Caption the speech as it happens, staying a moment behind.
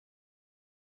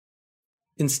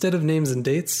Instead of names and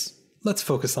dates, let's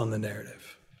focus on the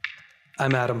narrative.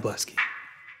 I'm Adam Blesky.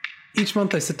 Each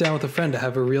month I sit down with a friend to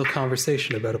have a real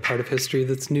conversation about a part of history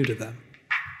that's new to them.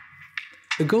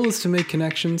 The goal is to make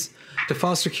connections, to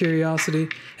foster curiosity,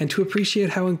 and to appreciate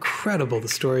how incredible the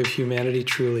story of humanity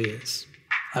truly is.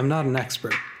 I'm not an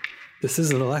expert. This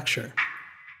isn't a lecture.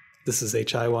 This is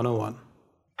HI 101.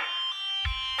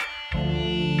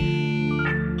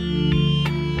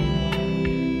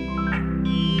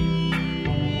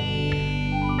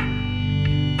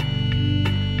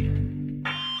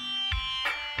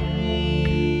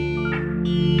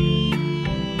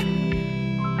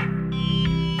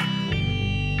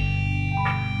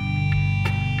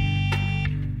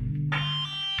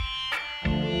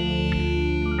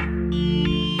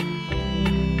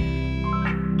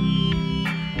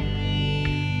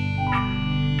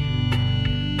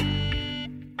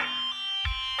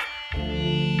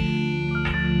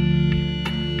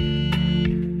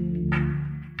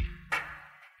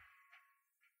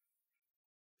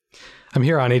 I'm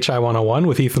here on HI 101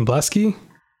 with Ethan Blesky.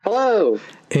 Hello.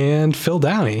 And Phil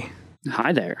Downey.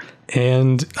 Hi there.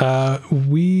 And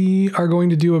we are going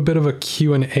to do a bit of a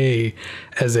Q&A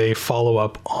as a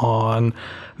follow-up on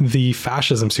the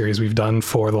fascism series we've done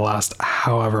for the last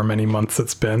however many months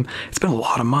it's been. It's been a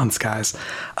lot of months, guys.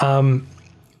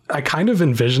 I kind of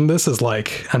envisioned this as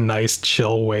like a nice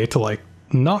chill way to like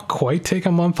not quite take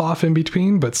a month off in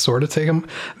between, but sort of take them.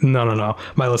 No.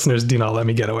 My listeners do not let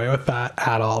me get away with that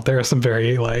at all. There are some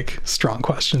very like strong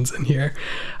questions in here.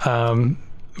 Yeah,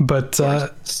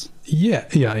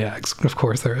 of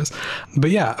course there is.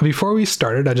 But yeah, before we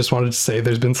started, I just wanted to say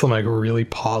there's been some like really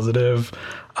positive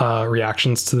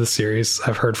reactions to the series.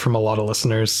 I've heard from a lot of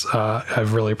listeners.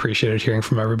 I've really appreciated hearing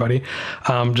from everybody.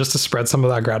 Just to spread some of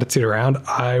that gratitude around,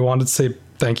 I wanted to say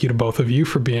thank you to both of you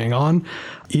for being on.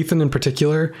 Ethan in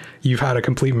particular, you've had a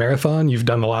complete marathon. You've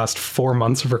done the last 4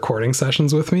 months of recording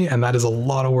sessions with me, and that is a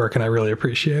lot of work, and I really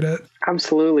appreciate it.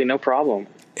 Absolutely, no problem.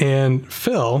 And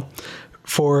Phil,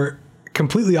 for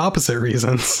completely opposite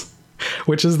reasons,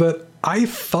 which is that I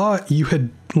thought you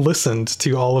had listened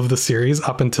to all of the series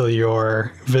up until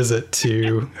your visit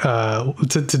to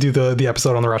do the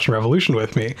episode on the Russian Revolution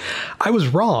with me. I was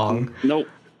wrong. Nope.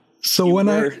 So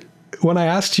when I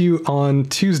asked you on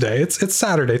Tuesday, it's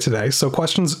Saturday today, so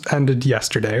questions ended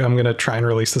yesterday. I'm going to try and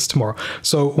release this tomorrow.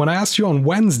 So when I asked you on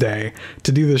Wednesday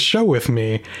to do this show with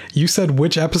me, you said,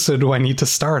 which episode do I need to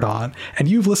start on? And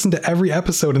you've listened to every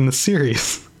episode in the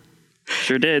series.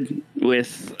 Sure did,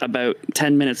 with about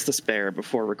 10 minutes to spare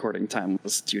before recording time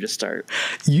was due to start.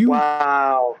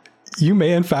 Wow. You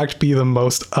may, in fact, be the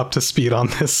most up to speed on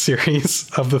this series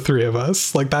of the three of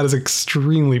us. Like, that is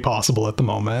extremely possible at the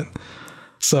moment.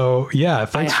 So, yeah,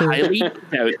 thanks for... I highly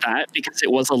doubt that, because it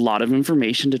was a lot of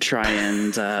information to try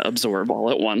and absorb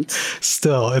all at once.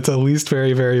 Still, it's at least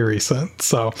very, very recent.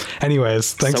 So,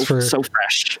 anyways, thanks so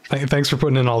fresh. Thanks for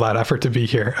putting in all that effort to be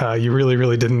here. You really,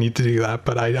 really didn't need to do that,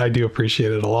 but I do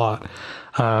appreciate it a lot.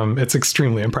 It's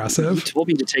extremely impressive. You told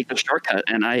me to take the shortcut,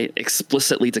 and I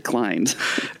explicitly declined.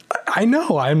 I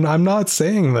know. I'm not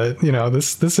saying that, you know,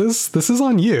 this is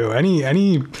on you.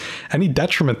 Any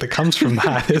detriment that comes from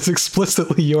that is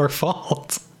explicitly your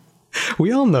fault.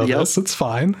 We all know this. It's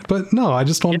fine. But no, I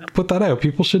just want to put that out.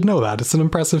 People should know that. It's an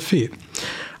impressive feat.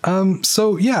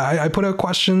 So yeah, I put out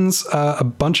questions. A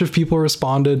bunch of people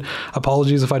responded.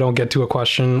 Apologies if I don't get to a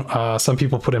question. Some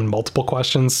people put in multiple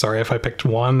questions. Sorry if I picked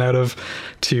one out of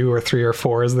 2 or 3 or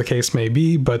 4, as the case may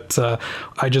be. But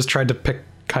I just tried to pick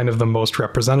kind of the most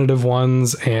representative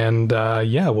ones, and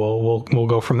we'll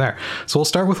go from there. So we'll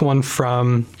start with one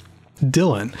from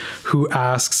Dylan, who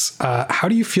asks, how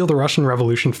do you feel the Russian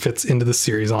Revolution fits into the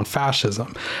series on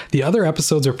fascism? The other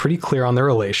episodes are pretty clear on their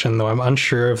relation, though I'm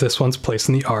unsure of this one's place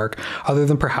in the arc, other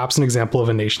than perhaps an example of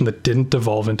a nation that didn't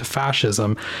devolve into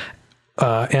fascism,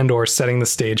 and or setting the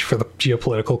stage for the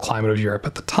geopolitical climate of Europe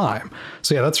at the time.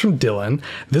 So yeah, that's from Dylan.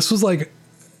 This was like,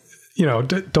 you know,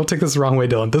 don't take this the wrong way,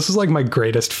 Dylan. This was like my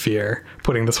greatest fear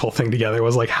putting this whole thing together,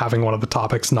 was like having one of the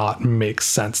topics not make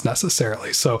sense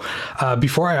necessarily. So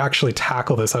before I actually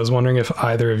tackle this, I was wondering if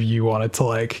either of you wanted to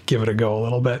like give it a go a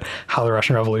little bit, how the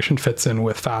Russian Revolution fits in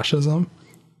with fascism.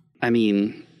 I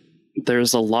mean,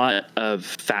 there's a lot of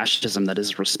fascism that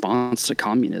is a response to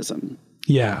communism.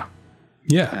 Yeah.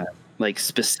 Like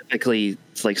specifically,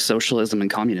 it's like socialism and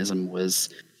communism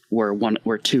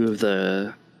were two of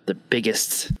the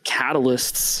biggest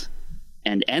catalysts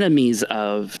and enemies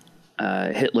of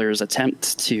Hitler's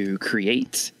attempt to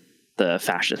create the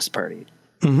fascist party.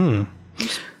 Mm-hmm.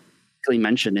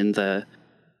 Mentioned in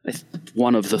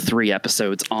one of the 3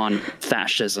 episodes on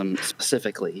fascism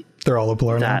specifically. They're all a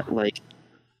blur now.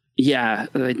 Yeah,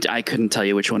 I couldn't tell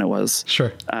you which one it was.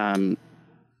 Sure.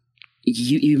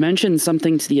 You mentioned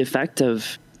something to the effect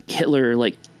of Hitler,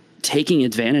 like, taking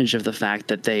advantage of the fact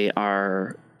that they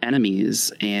are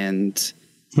enemies and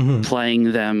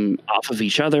playing them off of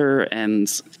each other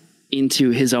and into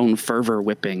his own fervor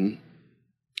whipping.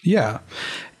 Yeah.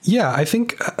 Yeah, I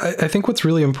think what's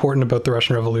really important about the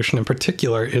Russian Revolution in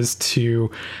particular is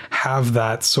to have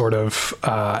that sort of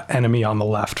enemy on the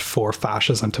left for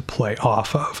fascism to play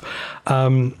off of.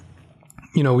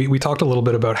 We talked a little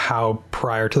bit about how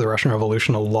prior to the Russian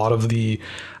Revolution, a lot of the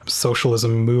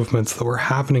socialism movements that were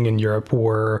happening in Europe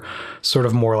were sort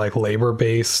of more like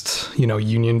labor-based,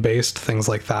 union-based, things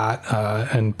like that,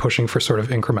 and pushing for sort of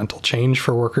incremental change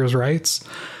for workers' rights.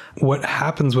 What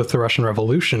happens with the Russian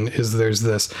Revolution is there's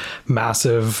this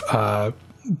massive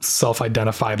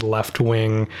self-identified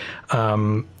left-wing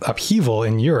upheaval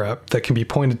in Europe that can be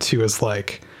pointed to as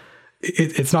like,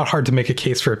 it's not hard to make a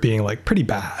case for it being like pretty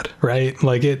bad, right?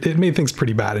 Like it made things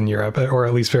pretty bad in Europe, or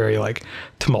at least very like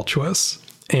tumultuous.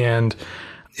 And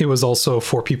it was also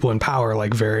for people in power,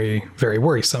 like very, very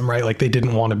worrisome, right? Like they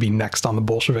didn't want to be next on the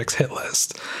Bolsheviks' hit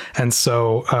list. And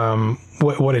so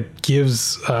what it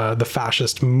gives the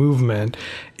fascist movement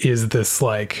is this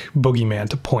like boogeyman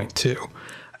to point to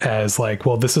as like,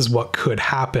 well, this is what could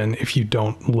happen if you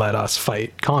don't let us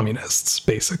fight communists,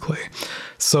 basically.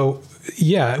 So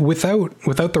yeah, without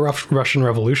the Russian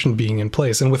Revolution being in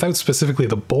place, and without specifically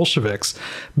the Bolsheviks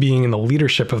being in the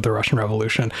leadership of the Russian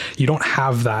Revolution, you don't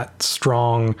have that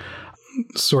strong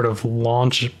sort of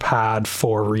launch pad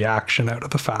for reaction out of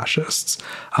the fascists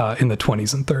in the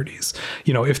 20s and 30s.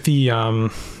 If the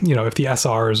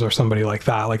SRs or somebody like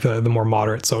that, like the more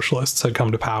moderate socialists had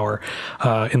come to power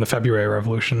in the February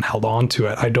Revolution and held on to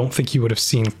it, I don't think you would have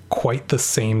seen quite the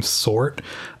same sort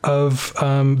of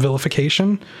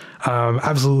vilification.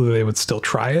 Absolutely, they would still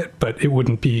try it, but it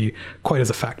wouldn't be quite as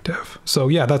effective. So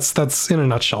yeah, that's in a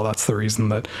nutshell, that's the reason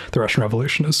that the Russian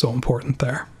Revolution is so important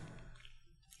there.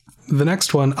 The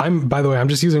next one, by the way, I'm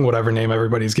just using whatever name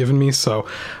everybody's given me. So,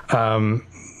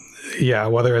 yeah,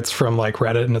 whether it's from like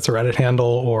Reddit and it's a Reddit handle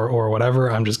or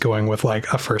whatever, I'm just going with like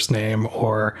a first name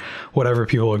or whatever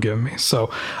people have given me.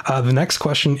 So the next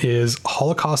question is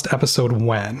Holocaust episode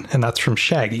when? And that's from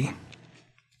Shaggy.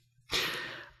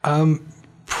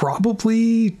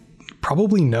 Probably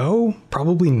no,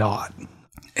 probably not.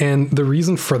 And the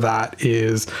reason for that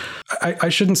is I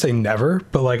shouldn't say never,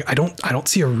 but like I don't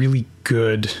see a really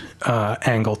good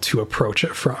angle to approach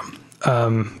it from.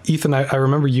 Ethan, I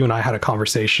remember you and I had a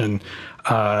conversation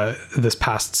this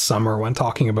past summer when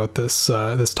talking about this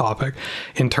topic,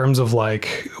 in terms of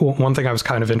like one thing I was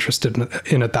kind of interested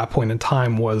in at that point in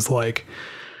time was like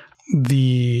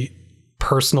the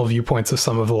personal viewpoints of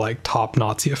some of the like top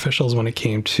Nazi officials when it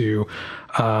came to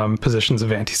positions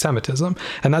of anti-Semitism.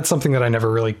 And that's something that I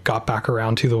never really got back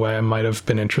around to the way I might have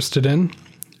been interested in.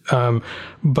 But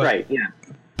right, yeah.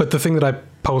 But the thing that I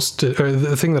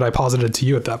posited to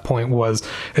you at that point was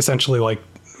essentially like,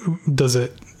 does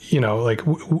it,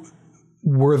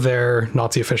 were there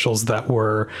Nazi officials that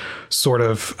were sort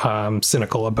of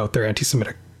cynical about their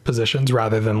anti-Semitic positions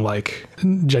rather than like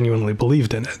genuinely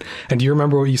believed in it? And do you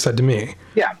remember what you said to me?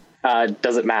 Yeah.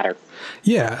 Does it matter?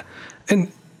 Yeah.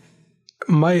 And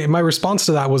my response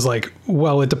to that was like,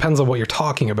 well, it depends on what you're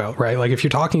talking about, right? Like if you're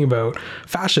talking about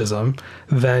fascism,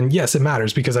 then yes, it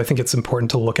matters, because I think it's important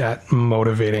to look at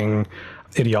motivating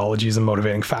ideologies and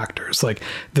motivating factors. Like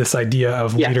this idea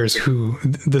of leaders who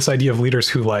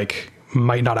like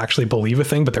might not actually believe a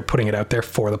thing, but they're putting it out there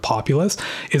for the populace,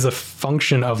 is a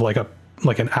function of like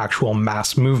an actual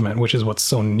mass movement, which is what's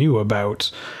so new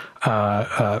about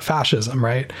fascism,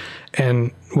 right?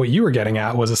 And what you were getting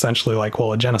at was essentially like,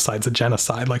 well, a genocide's a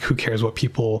genocide. Like, who cares what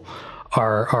people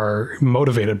are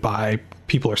motivated by?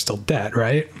 People are still dead,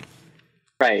 right?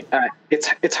 Right.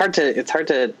 It's hard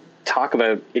to talk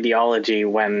about ideology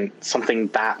when something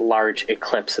that large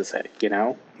eclipses it,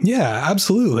 Yeah,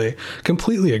 absolutely.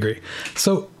 Completely agree.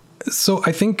 So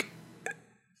I think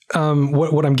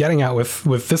what I'm getting at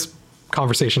with this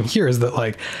conversation here is that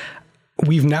like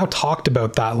we've now talked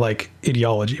about that like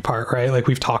ideology part, right? Like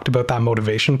we've talked about that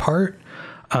motivation part.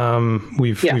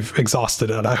 We've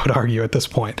exhausted it, I would argue, at this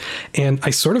point. And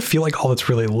I sort of feel like all that's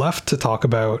really left to talk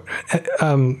about,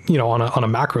 on a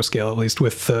macro scale, at least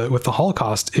with the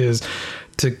Holocaust, is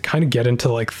to kind of get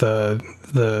into like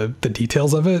the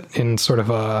details of it in sort of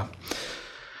a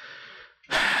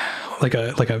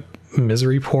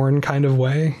misery porn kind of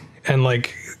way. And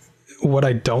like, what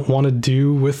I don't want to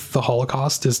do with the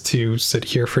Holocaust is to sit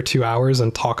here for 2 hours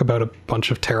and talk about a bunch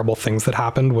of terrible things that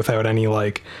happened without any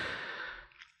like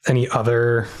any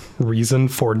other reason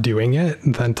for doing it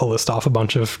than to list off a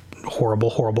bunch of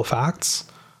horrible facts.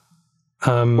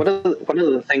 One of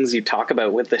the things you talk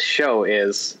about with this show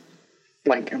is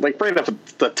like right up at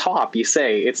the top, you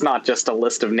say it's not just a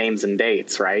list of names and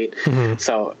dates, right? Mm-hmm.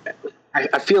 So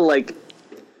I feel like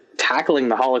tackling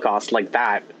the Holocaust like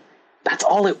that, that's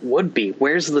all it would be.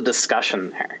 Where's the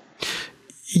discussion there?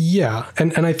 Yeah.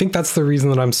 And I think that's the reason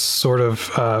that I'm sort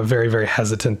of very, very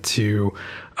hesitant to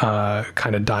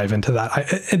kind of dive into that.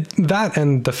 That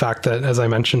and the fact that, as I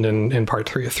mentioned in part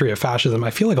three of Fascism, I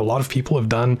feel like a lot of people have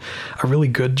done a really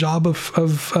good job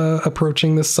of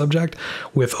approaching this subject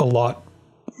with a lot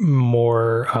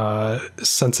more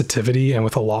sensitivity and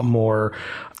with a lot more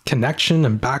connection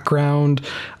and background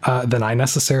than I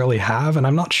necessarily have. And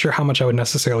I'm not sure how much I would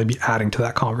necessarily be adding to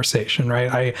that conversation, right?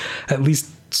 I at least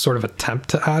sort of attempt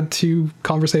to add to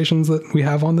conversations that we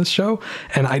have on this show.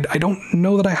 And I don't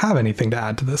know that I have anything to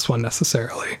add to this one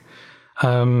necessarily.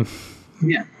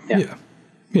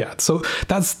 Yeah. So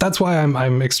that's why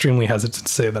I'm extremely hesitant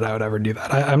to say that I would ever do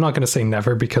that. I'm not going to say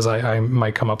never, because I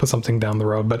might come up with something down the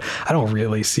road, but I don't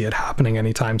really see it happening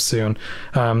anytime soon.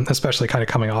 Especially kind of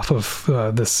coming off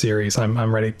of this series.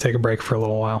 I'm ready to take a break for a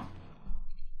little while.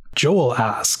 Joel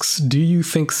asks, do you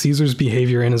think Caesar's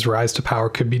behavior in his rise to power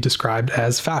could be described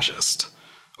as fascist?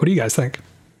 What do you guys think?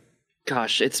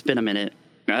 Gosh, it's been a minute.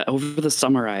 Over the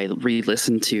summer, I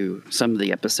re-listened to some of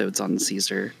the episodes on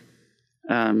Caesar.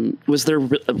 Was there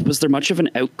much of an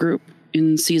outgroup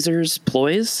in Caesar's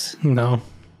ploys? No.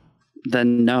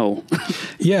 Then no.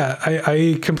 Yeah,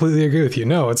 I completely agree with you.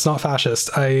 No, it's not fascist.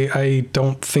 I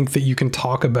don't think that you can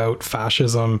talk about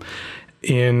fascism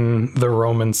in the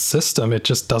Roman system. It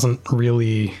just doesn't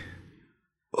really,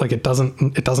 like, it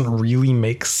doesn't really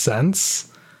make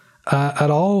sense at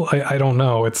all. I don't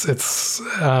know. It's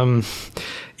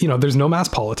there's no mass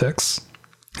politics.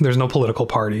 There's no political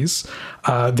parties.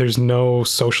 There's no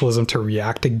socialism to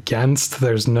react against.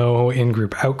 There's no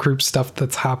in-group, out-group stuff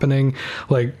that's happening.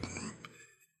 Like,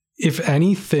 if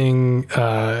anything,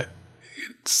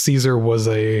 Caesar was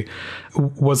an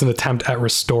attempt at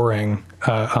restoring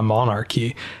a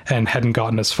monarchy and hadn't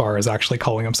gotten as far as actually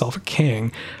calling himself a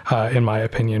king, in my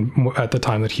opinion, at the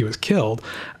time that he was killed.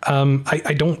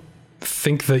 I don't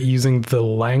think that using the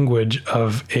language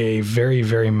of a very,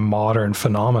 very modern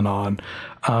phenomenon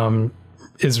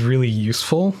is really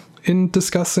useful in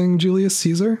discussing Julius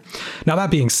Caesar. Now,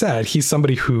 that being said, he's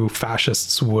somebody who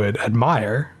fascists would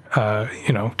admire,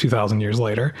 2,000 years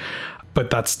later. But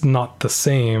that's not the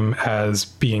same as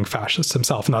being fascist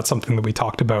himself. And that's something that we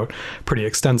talked about pretty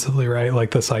extensively, right?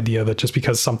 Like this idea that just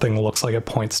because something looks like it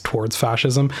points towards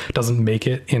fascism doesn't make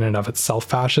it in and of itself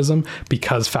fascism,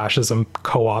 because fascism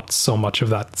co-opts so much of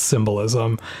that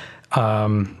symbolism.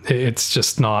 It's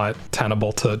just not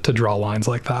tenable to draw lines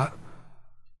like that.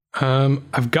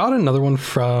 I've got another one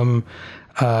from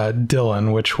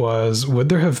Dylan, which was, would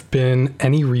there have been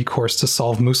any recourse to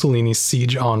solve Mussolini's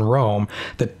siege on Rome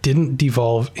that didn't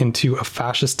devolve into a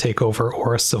fascist takeover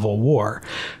or a civil war?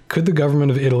 Could the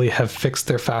government of Italy have fixed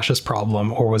their fascist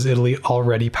problem, or was Italy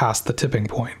already past the tipping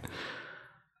point?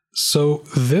 So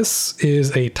this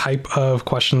is a type of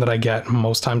question that I get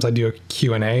most times I do a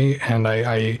Q&A, and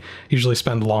I usually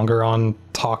spend longer on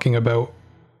talking about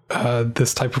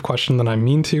this type of question than I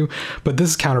mean to, but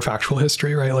this is counterfactual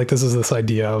history, right? Like, this is this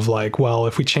idea of like, well,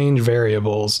 if we change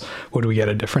variables, would we get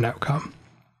a different outcome?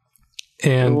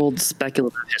 And old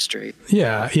speculative history.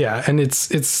 Yeah. And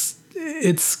it's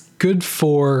good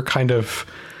for kind of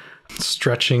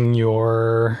stretching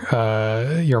your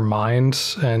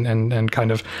mind and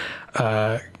kind of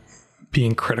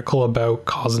being critical about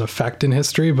cause and effect in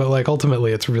history. But like,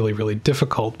 ultimately it's really, really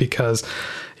difficult, because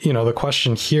the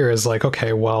question here is like,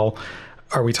 okay, well,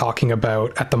 are we talking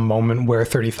about at the moment where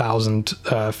 30,000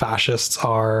 fascists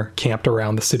are camped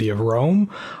around the city of Rome?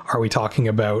 Are we talking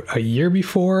about a year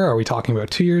before? Are we talking about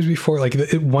 2 years before? Like,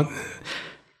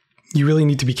 you really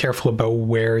need to be careful about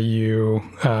where you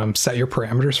set your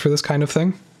parameters for this kind of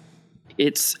thing.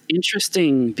 It's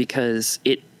interesting because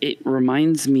it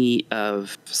reminds me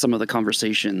of some of the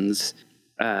conversations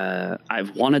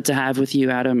I've wanted to have with you,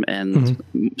 Adam, and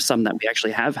some that we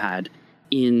actually have had,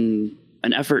 in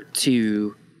an effort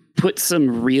to put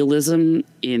some realism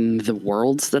in the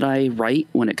worlds that I write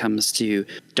when it comes to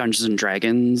Dungeons and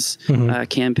Dragons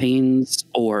campaigns,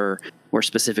 or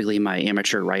specifically my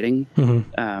amateur writing.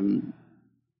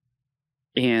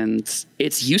 And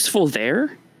it's useful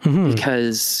there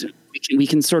because we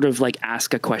can sort of like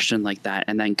ask a question like that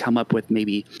and then come up with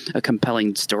maybe a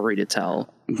compelling story to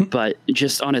tell. But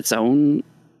just on its own,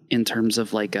 in terms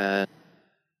of like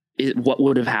what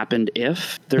would have happened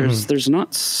if, there's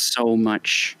not so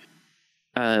much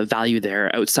value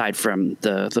there outside from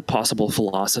the possible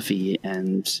philosophy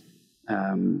and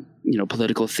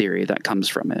political theory that comes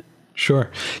from it.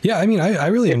 Sure. Yeah, I mean, I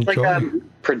really enjoy. It's like a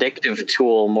predictive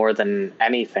tool more than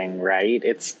anything, right?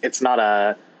 It's not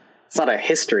a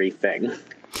history thing.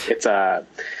 It's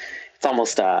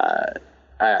almost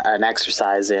an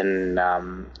exercise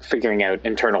in figuring out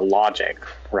internal logic,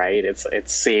 right?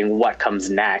 It's seeing what comes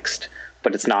next,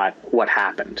 but it's not what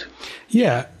happened.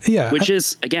 Yeah. Which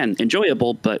is, again,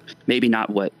 enjoyable, but maybe not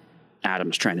what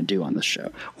Adam's trying to do on this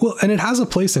show. Well, and it has a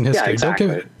place in history. Yeah,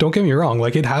 exactly. Don't get me wrong.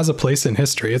 Like, it has a place in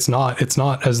history. It's not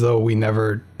as though we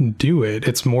never do it.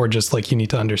 It's more just like you need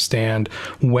to understand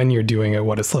when you're doing it,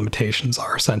 what its limitations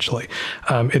are, essentially.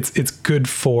 It's good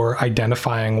for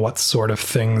identifying what sort of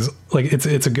things, like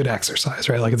it's a good exercise,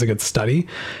 right? Like, it's a good study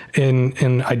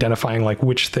in identifying like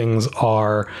which things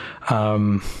are,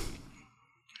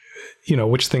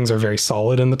 which things are very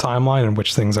solid in the timeline and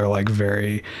which things are like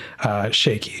very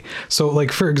shaky. So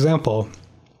like, for example,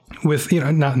 with,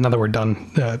 now that we're done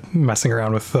messing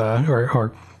around with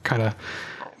or kind of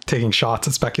taking shots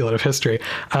at speculative history,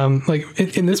 like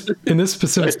in this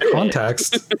specific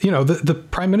context, the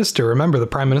prime minister,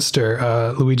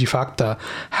 Luigi Facta,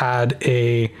 had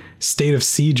a state of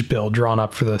siege bill drawn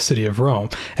up for the city of Rome.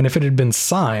 And if it had been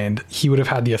signed, he would have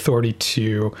had the authority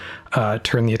to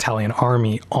turn the Italian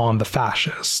army on the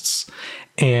fascists.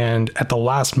 And at the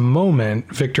last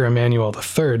moment, Victor Emmanuel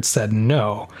III said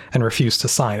no and refused to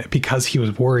sign it because he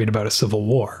was worried about a civil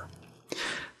war.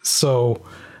 So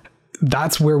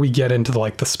that's where we get into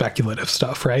the speculative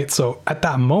stuff, right? So at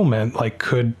that moment, like,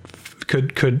 could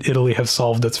Italy have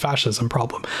solved its fascism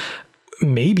problem?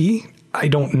 Maybe. I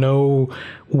don't know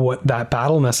what that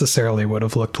battle necessarily would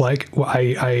have looked like.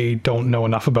 I don't know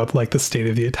enough about like the state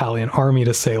of the Italian army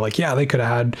to say like, yeah, they could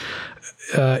have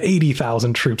had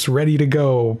 80,000 troops ready to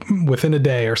go within a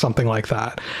day or something like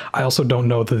that. I also don't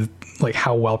know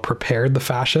how well prepared the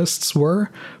fascists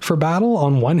were for battle.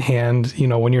 On one hand,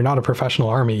 when you're not a professional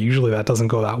army, usually that doesn't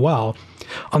go that well.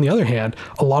 On the other hand,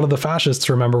 a lot of the fascists,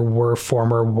 remember, were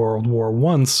former World War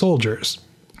I soldiers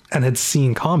and had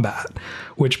seen combat,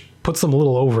 which puts them a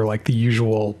little over like the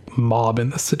usual mob in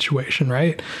this situation,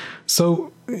 right?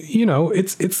 So,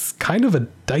 it's kind of a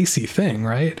dicey thing,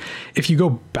 right? If you go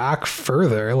back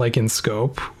further, like in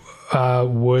scope,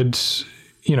 would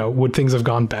things have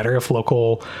gone better if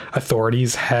local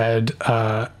authorities had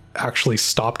actually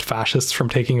stopped fascists from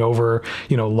taking over,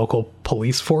 local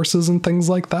police forces and things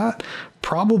like that?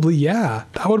 Probably, yeah.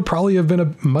 That would probably have been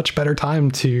a much better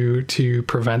time to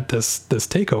prevent this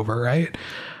takeover, right?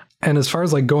 And as far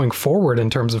as like going forward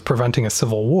in terms of preventing a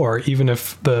civil war, even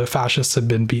if the fascists had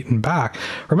been beaten back,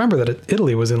 remember that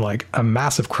Italy was in like a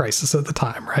massive crisis at the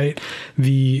time, right?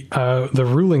 The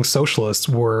ruling socialists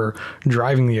were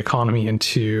driving the economy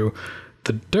into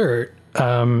the dirt,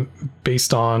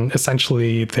 based on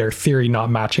essentially their theory not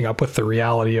matching up with the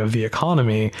reality of the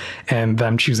economy and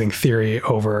them choosing theory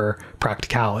over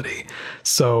practicality.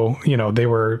 So, they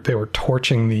were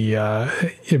torching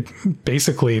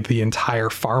basically the entire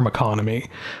farm economy,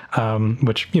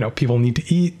 which, people need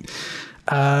to eat.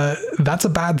 That's a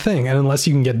bad thing. And unless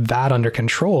you can get that under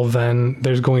control, then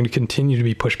there's going to continue to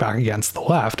be pushback against the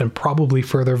left and probably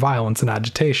further violence and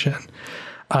agitation.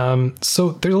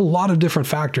 So there's a lot of different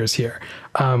factors here.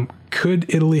 Could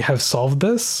Italy have solved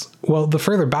this? Well, the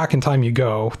further back in time you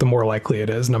go, the more likely it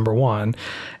is, number one.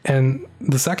 And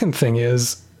the second thing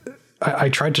is, I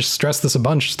tried to stress this a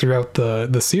bunch throughout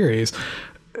the series.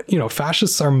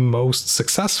 Fascists are most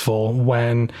successful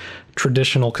when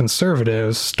traditional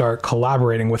conservatives start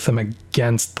collaborating with them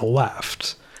against the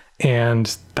left.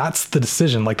 And that's the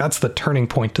decision, like that's the turning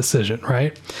point decision,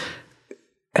 right?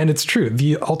 And it's true.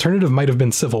 The alternative might have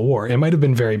been civil war. It might have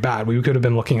been very bad. We could have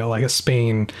been looking at like a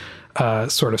Spain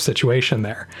sort of situation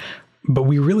there. But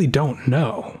we really don't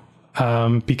know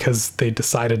because they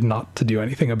decided not to do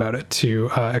anything about it,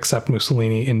 to accept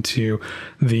Mussolini into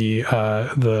the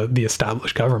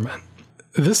established government.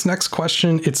 This next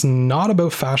question, it's not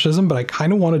about fascism, but I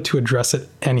kind of wanted to address it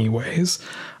anyways.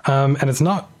 And it's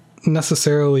not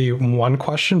necessarily one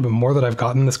question, but more that I've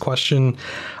gotten this question,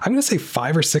 I'm going to say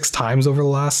 5 or 6 times over the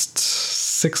last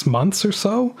 6 months or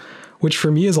so, which for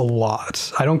me is a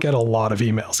lot. I don't get a lot of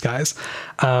emails, guys.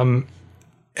 And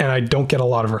I don't get a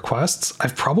lot of requests.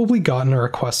 I've probably gotten a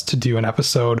request to do an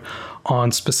episode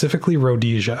on specifically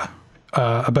Rhodesia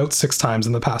about 6 times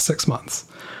in the past 6 months.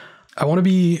 I want to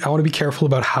be careful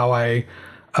about how I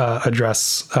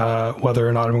address whether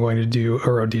or not I'm going to do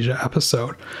a Rhodesia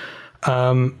episode.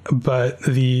 But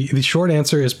the short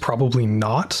answer is probably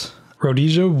not.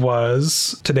 Rhodesia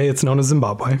today it's known as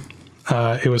Zimbabwe.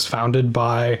 It was founded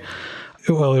by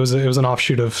well, it was an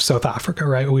offshoot of South Africa,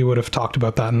 right? We would have talked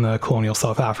about that in the colonial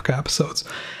South Africa episodes.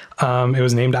 It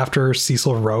was named after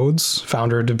Cecil Rhodes,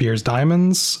 founder of De Beers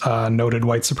Diamonds, noted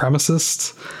white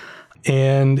supremacist.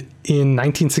 And in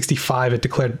 1965, it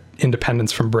declared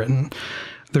independence from Britain.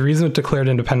 The reason it declared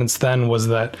independence then was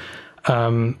that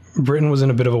Britain was in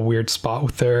a bit of a weird spot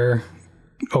with their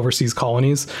overseas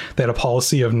colonies. They had a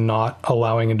policy of not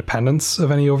allowing independence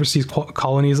of any overseas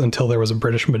colonies until there was a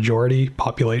British majority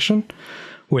population,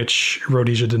 which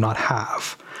Rhodesia did not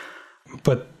have.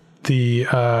 But the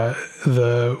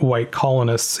white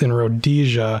colonists in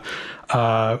Rhodesia,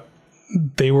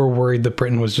 they were worried that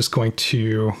Britain was just going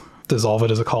to dissolve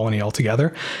it as a colony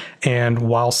altogether. And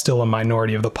while still a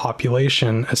minority of the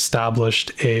population,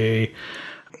 established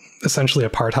essentially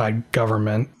apartheid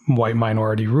government, white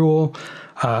minority rule,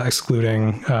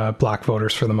 excluding black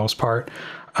voters for the most part,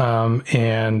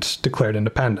 and declared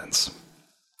independence.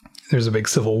 There's a big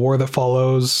civil war that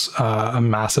follows, a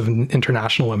massive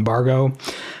international embargo.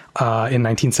 In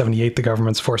 1978, the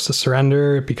government's forced to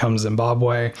surrender. It becomes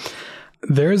Zimbabwe.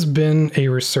 There's been a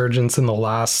resurgence in the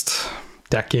last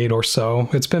decade or so.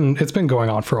 It's been going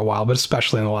on for a while, but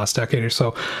especially in the last decade or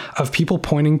so, of people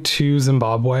pointing to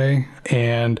Zimbabwe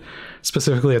and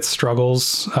specifically its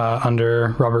struggles under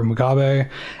Robert Mugabe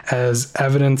as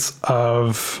evidence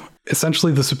of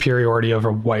essentially the superiority of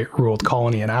a white-ruled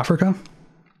colony in Africa.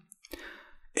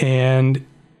 And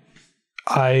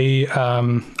I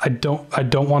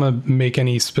don't want to make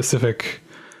any specific,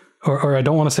 or I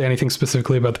don't want to say anything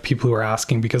specifically about the people who are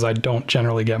asking, because I don't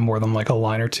generally get more than like a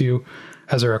line or two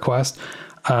as a request.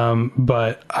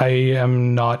 But I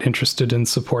am not interested in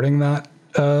supporting that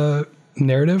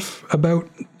narrative about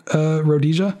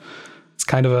Rhodesia. It's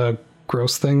kind of a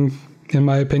gross thing, in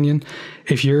my opinion.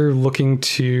 If you're looking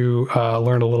to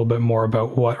learn a little bit more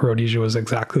about what Rhodesia was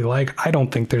exactly like, I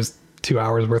don't think there's 2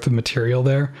 hours worth of material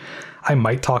there. I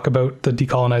might talk about the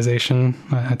decolonization.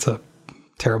 It's a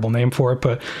terrible name for it,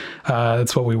 but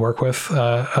it's what we work with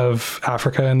of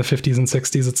Africa in the 50s and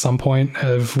 60s at some point,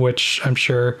 of which I'm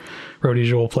sure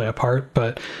Rhodesia will play a part.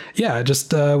 But yeah,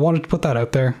 just wanted to put that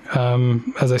out there.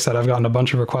 As I said, I've gotten a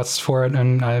bunch of requests for it,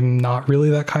 and I'm not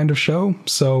really that kind of show.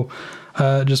 So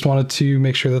just wanted to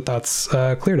make sure that that's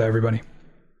clear to everybody.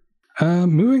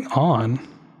 Moving on.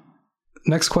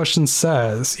 Next question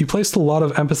says, you placed a lot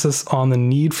of emphasis on the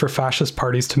need for fascist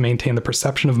parties to maintain the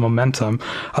perception of momentum,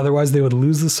 otherwise they would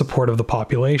lose the support of the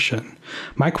population.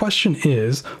 My question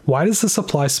is, why does this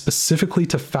apply specifically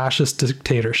to fascist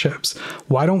dictatorships?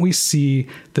 Why don't we see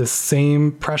the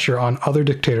same pressure on other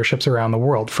dictatorships around the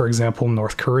world, for example,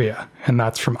 North Korea? And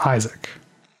that's from Isaac.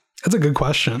 That's a good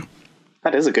question.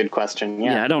 That is a good question,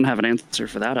 yeah. Yeah, I don't have an answer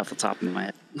for that off the top of my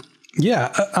head.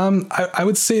 Yeah, I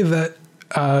would say that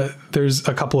there's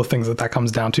a couple of things that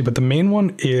comes down to, but the main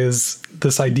one is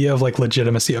this idea of like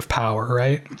legitimacy of power,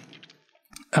 right?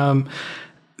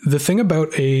 The thing about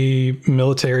a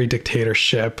military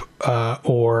dictatorship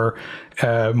or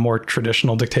a more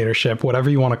traditional dictatorship, whatever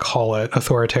you want to call it,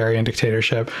 authoritarian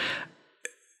dictatorship,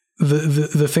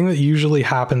 the thing that usually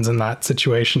happens in that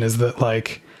situation is that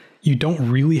like you don't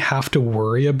really have to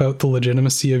worry about the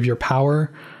legitimacy of your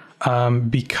power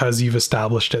because you've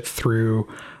established it through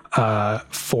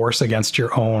force against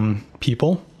your own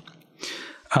people.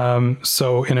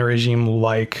 So in a regime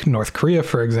like North Korea,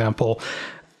 for example,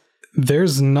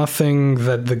 there's nothing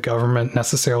that the government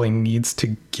necessarily needs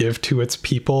to give to its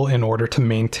people in order to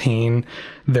maintain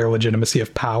their legitimacy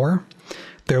of power.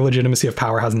 Their legitimacy of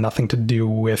power has nothing to do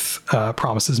with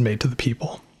promises made to the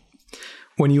people.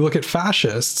 When you look at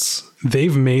fascists,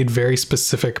 they've made very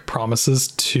specific promises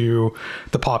to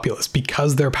the populace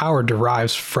because their power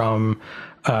derives from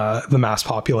the mass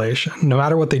population. No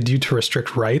matter what they do to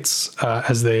restrict rights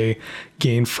as they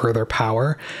gain further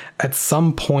power, at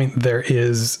some point there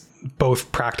is,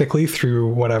 both practically through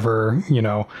whatever,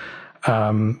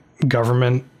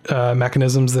 government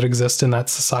mechanisms that exist in that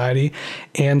society,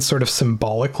 and sort of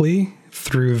symbolically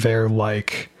through their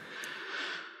like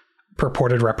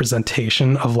purported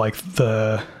representation of like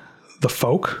the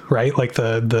folk, right? Like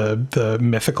the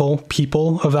mythical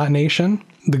people of that nation.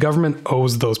 The government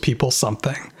owes those people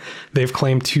something. They've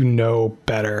claimed to know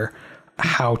better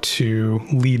how to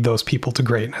lead those people to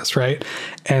greatness, right?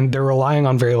 And they're relying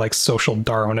on very like social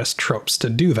Darwinist tropes to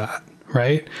do that,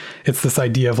 right? It's this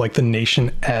idea of like the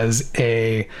nation as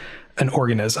an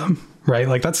organism, right?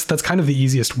 Like that's kind of the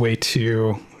easiest way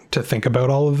to think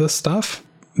about all of this stuff.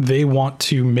 They want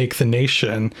to make the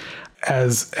nation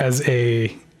as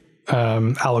a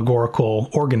allegorical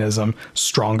organism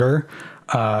stronger,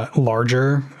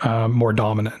 larger, more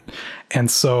dominant.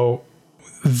 And so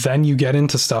then you get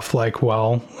into stuff like,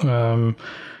 well,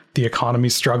 the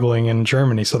economy's struggling in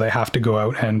Germany, so they have to go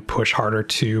out and push harder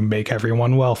to make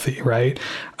everyone wealthy, right?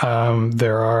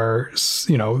 There are,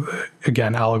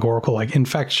 again, allegorical like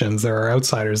infections. There are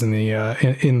outsiders in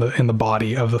the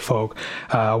body of the folk.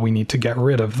 We need to get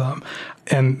rid of them.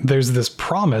 And there's this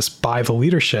promise by the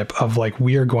leadership of like,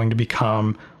 we are going to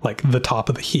become like the top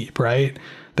of the heap, right?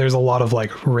 There's a lot of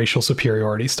like racial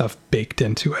superiority stuff baked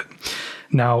into it.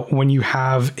 Now, when you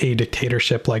have a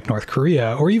dictatorship like North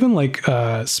Korea, or even like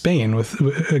Spain,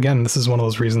 again, this is one of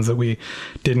those reasons that we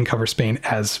didn't cover Spain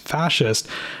as fascist,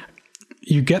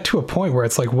 you get to a point where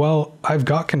it's like, well, I've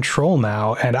got control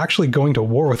now, and actually going to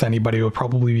war with anybody would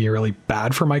probably be really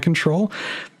bad for my control.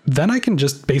 Then I can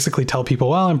just basically tell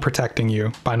people, well, I'm protecting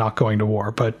you by not going to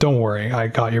war, but don't worry, I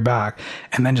got your back,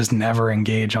 and then just never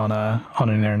engage on an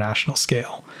international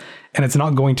scale. And it's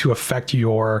not going to affect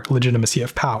your legitimacy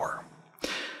of power.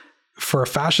 For a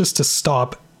fascist to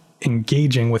stop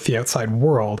engaging with the outside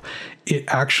world, it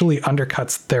actually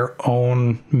undercuts their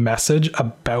own message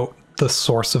about the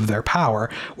source of their power,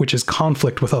 which is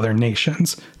conflict with other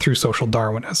nations through social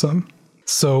Darwinism.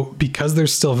 So because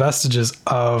there's still vestiges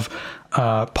of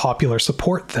popular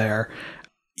support there,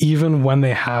 even when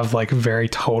they have like very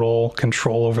total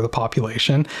control over the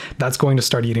population, that's going to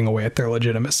start eating away at their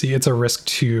legitimacy. It's a risk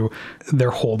to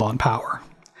their hold on power.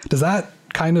 Does that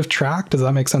kind of track? Does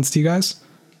that make sense to you guys?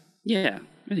 Yeah,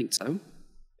 I think so.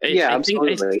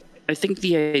 Absolutely. I think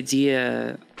the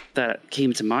idea that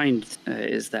came to mind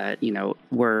is that,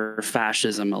 were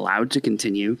fascism allowed to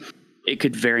continue, it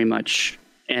could very much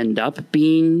end up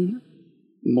being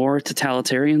more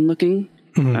totalitarian looking.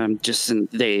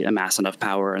 Mm-hmm. They amass enough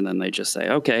power and then they just say,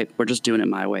 okay, we're just doing it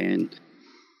my way, and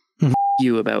mm-hmm.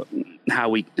 you about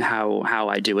how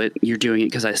I do it. You're doing it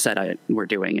because I said we're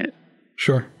doing it.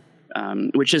 Sure.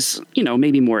 Which is,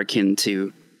 maybe more akin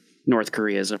to North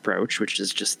Korea's approach, which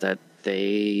is just that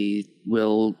they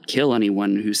will kill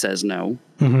anyone who says no.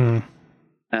 Mm-hmm.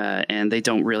 And they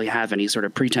don't really have any sort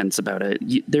of pretense about it.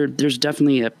 There's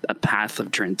definitely a path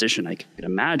of transition, I could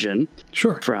imagine,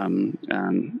 sure, from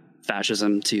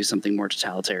fascism to something more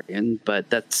totalitarian.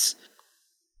 But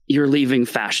you're leaving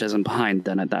fascism behind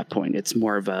then at that point. It's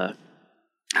more of a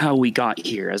how we got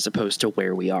here as opposed to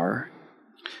where we are.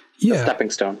 Yeah. A stepping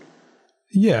stone.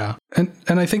 Yeah. And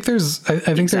I think there's, I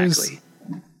think exactly.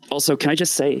 Also, can I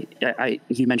just say,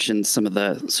 you mentioned some of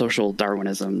the social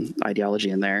Darwinism ideology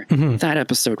in there. Mm-hmm. That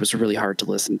episode was really hard to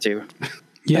listen to.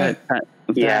 Yeah.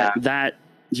 That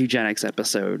eugenics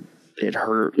episode, it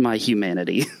hurt my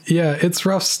humanity. Yeah, it's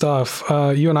rough stuff.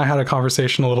 You and I had a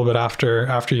conversation a little bit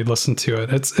after you'd listened to it.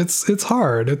 It's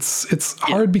hard. It's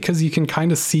hard because you can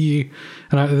kind of see,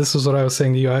 and this is what I was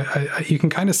saying to you. You can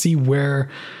kind of see where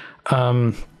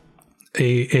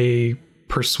a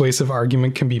persuasive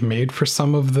argument can be made for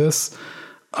some of this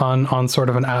on sort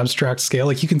of an abstract scale.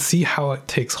 Like you can see how it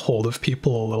takes hold of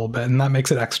people a little bit, and that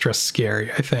makes it extra scary,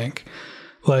 I think.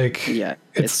 Like, yeah,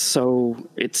 it's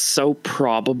so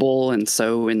probable and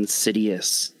so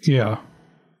insidious. Yeah.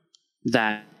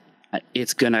 That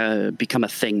it's gonna become a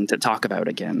thing to talk about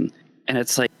again. And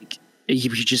it's like, you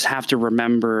just have to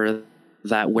remember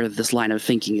that where this line of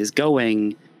thinking is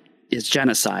going is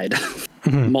genocide.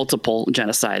 Mm-hmm. Multiple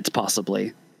genocides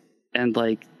possibly. And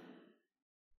like,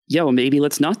 maybe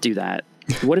let's not do that.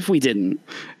 What if we didn't?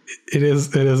 It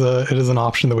is an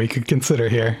option that we could consider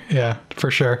here. Yeah,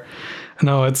 for sure.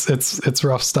 No, it's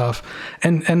rough stuff.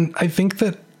 And I think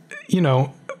that,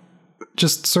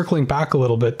 just circling back a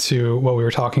little bit to what we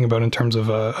were talking about in terms of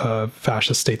a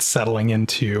fascist state settling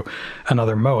into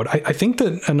another mode. I think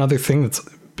that another thing that's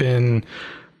been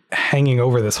hanging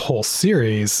over this whole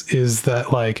series is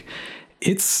that like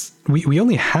we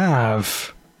only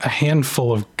have a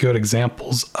handful of good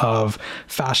examples of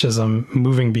fascism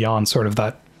moving beyond sort of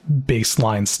that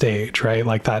baseline stage, right?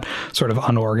 Like that sort of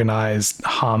unorganized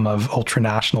hum of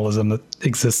ultranationalism that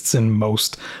exists in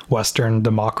most Western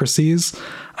democracies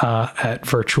at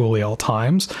virtually all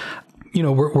times.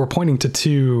 We're pointing to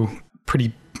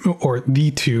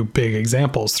the two big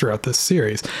examples throughout this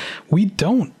series. We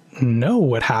don't know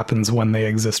what happens when they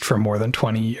exist for more than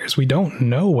 20 years. We don't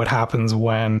know what happens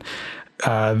when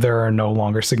there are no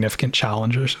longer significant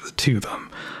challenges to them.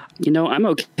 I'm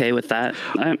okay with that.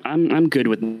 I'm good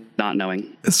with not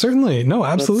knowing. Certainly. No,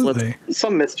 absolutely.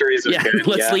 Some mysteries are good.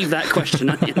 Let's leave that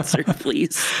question unanswered,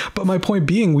 please. But my point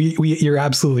being, you're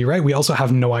absolutely right. We also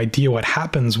have no idea what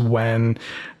happens when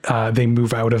they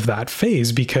move out of that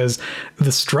phase, because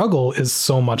the struggle is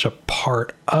so much a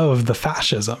part of the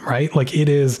fascism, right? Like it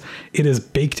is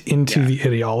baked into the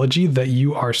ideology that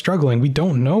you are struggling. We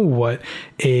don't know what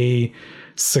a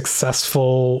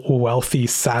successful, wealthy,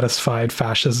 satisfied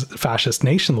fascist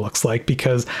nation looks like,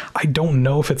 because I don't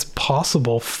know if it's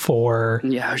possible for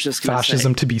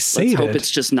fascism to be sated. Let's hope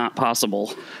it's just not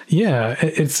possible. Yeah,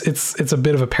 it's a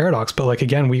bit of a paradox, but like,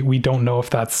 again, we don't know if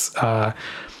that's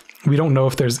we don't know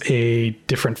if there's a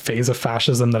different phase of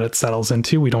fascism that it settles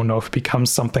into. We don't know if it becomes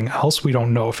something else. We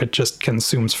don't know if it just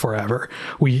consumes forever.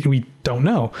 We don't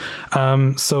know.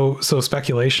 So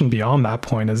speculation beyond that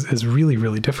point is really,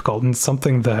 really difficult, and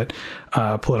something that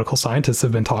political scientists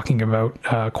have been talking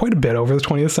about quite a bit over the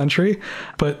 20th century.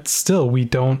 But still, we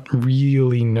don't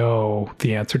really know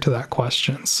the answer to that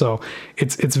question. So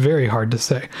it's very hard to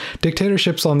say.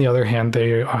 Dictatorships, on the other hand,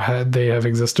 they have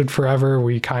existed forever.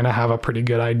 We kind of have a pretty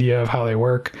good idea of how they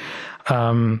work.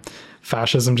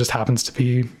 Fascism just happens to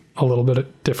be a little bit a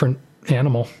different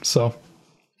animal. So,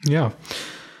 yeah.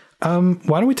 Why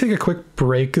don't we take a quick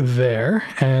break there,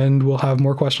 and we'll have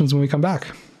more questions when we come back.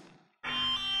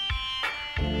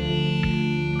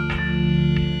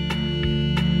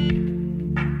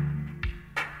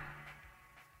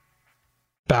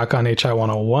 Back on HI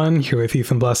 101, here with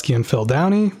Ethan Blesky and Phil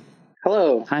Downey.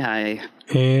 Hello. Hi.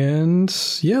 And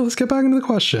yeah, let's get back into the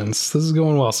questions. This is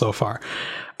going well so far.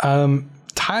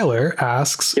 Tyler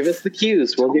asks... Give us the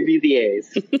Qs. We'll give you the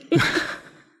A's.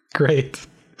 Great.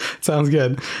 Sounds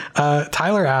good.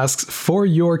 Tyler asks, for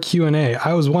your Q&A,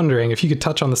 I was wondering if you could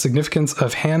touch on the significance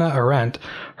of Hannah Arendt,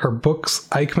 her books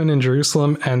Eichmann in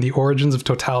Jerusalem and The Origins of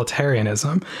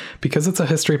Totalitarianism. Because it's a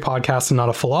history podcast and not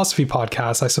a philosophy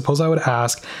podcast, I suppose I would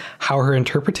ask how her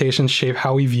interpretations shape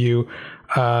how we view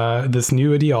this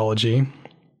new ideology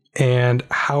and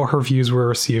how her views were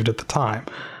received at the time.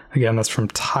 Again, that's from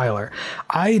Tyler.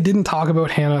 I didn't talk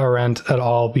about Hannah Arendt at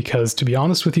all because, to be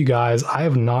honest with you guys, I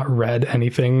have not read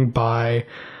anything by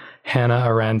Hannah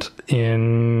Arendt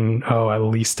in, at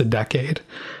least a decade.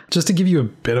 Just to give you a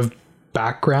bit of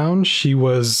background, she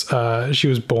was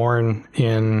born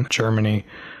in Germany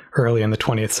early in the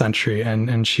 20th century,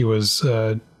 and she was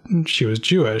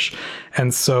Jewish.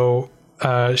 And so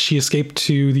she escaped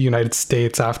to the United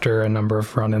States after a number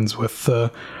of run-ins with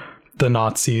the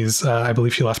Nazis. I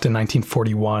believe she left in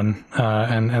 1941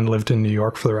 and lived in New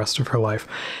York for the rest of her life.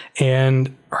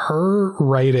 And her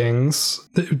writings,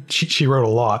 she wrote a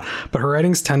lot, but her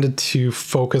writings tended to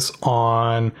focus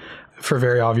on, for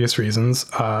very obvious reasons,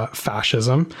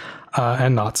 fascism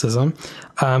and Nazism,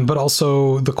 but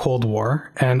also the Cold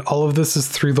War. And all of this is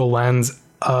through the lens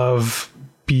of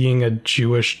being a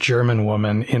Jewish German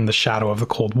woman in the shadow of the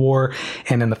Cold War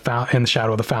and in the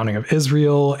shadow of the founding of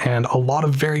Israel, and a lot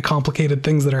of very complicated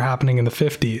things that are happening in the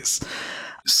 50s.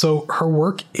 So her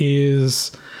work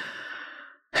it's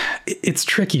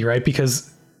tricky, right?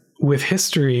 Because with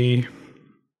history,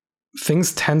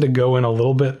 things tend to go in a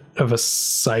little bit of a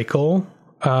cycle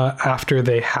after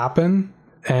they happen.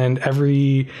 And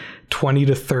every 20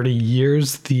 to 30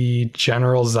 years, the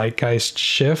general zeitgeist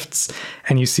shifts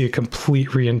and you see a complete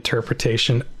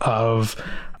reinterpretation of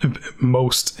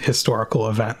most historical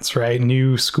events, right?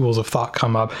 New schools of thought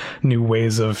come up, new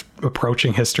ways of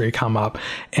approaching history come up,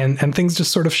 and things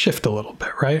just sort of shift a little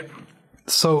bit, right?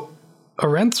 So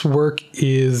Arendt's work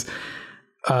is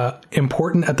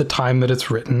important at the time that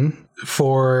it's written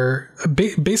for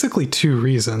basically two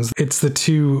reasons. It's the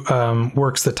two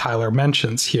works that Tyler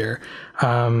mentions here,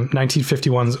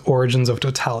 1951's Origins of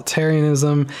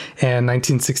Totalitarianism and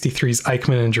 1963's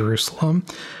Eichmann in Jerusalem.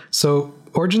 So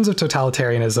Origins of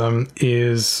Totalitarianism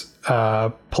is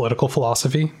political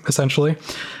philosophy, essentially.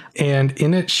 And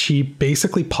in it, she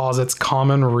basically posits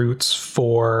common roots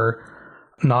for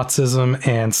Nazism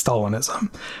and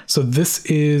Stalinism. So this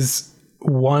is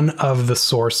one of the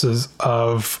sources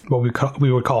of what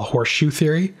we would call horseshoe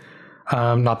theory.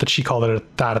 Not that she called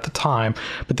it that at the time,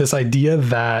 but this idea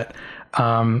that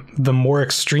the more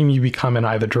extreme you become in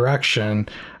either direction,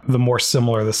 the more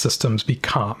similar the systems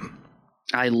become.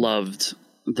 I loved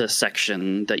the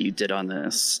section that you did on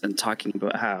this and talking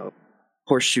about how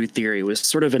horseshoe theory was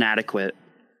sort of inadequate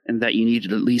and that you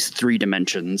needed at least 3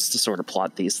 dimensions to sort of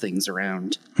plot these things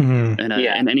around in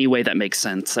any way that makes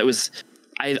sense.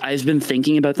 I've been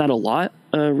thinking about that a lot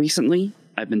recently.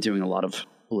 I've been doing a lot of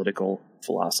political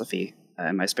philosophy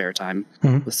in my spare time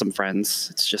with some friends.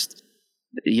 It's just,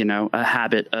 a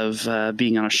habit of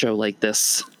being on a show like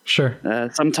this. Sure.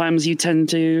 Sometimes you tend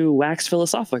to wax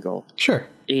philosophical. Sure.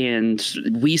 And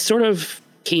we sort of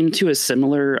came to a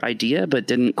similar idea, but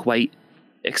didn't quite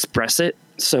express it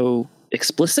so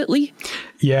explicitly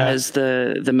as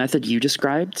the method you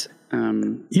described.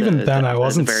 Even then, I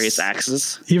wasn't the various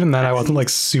axes. Even then, I wasn't like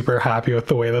super happy with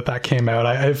the way that came out.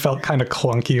 I felt kind of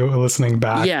clunky listening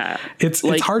back. Yeah, it's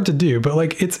hard to do, but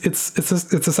like it's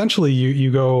essentially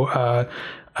you go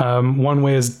one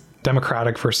way is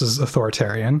democratic versus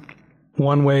authoritarian.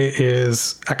 One way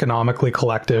is economically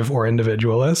collective or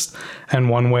individualist, and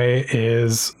one way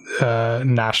is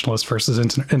nationalist versus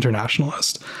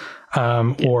internationalist.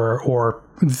 Or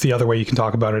the other way you can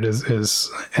talk about it is,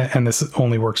 and this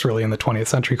only works really in the 20th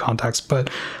century context, but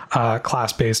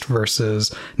class-based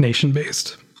versus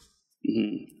nation-based.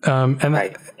 And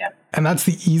that's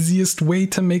the easiest way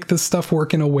to make this stuff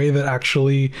work in a way that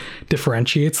actually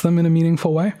differentiates them in a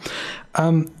meaningful way.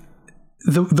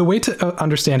 The way to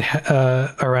understand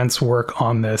Arendt's work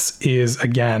on this is,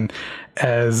 again,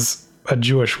 as a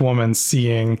Jewish woman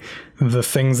seeing the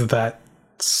things that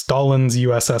Stalin's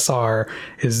USSR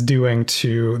is doing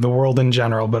to the world in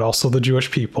general, but also the Jewish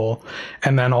people,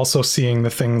 and then also seeing the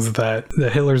things that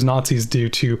Hitler's Nazis do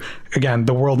to, again,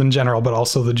 the world in general, but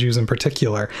also the Jews in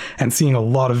particular, and seeing a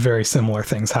lot of very similar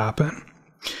things happen.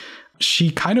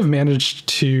 She kind of managed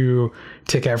to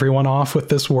tick everyone off with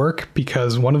this work,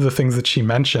 because one of the things that she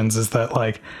mentions is that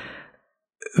like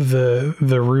the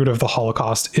root of the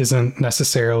Holocaust isn't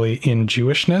necessarily in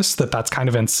Jewishness, that's kind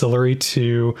of ancillary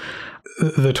to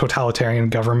the totalitarian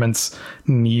government's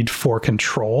need for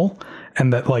control,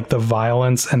 and that like the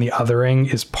violence and the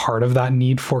othering is part of that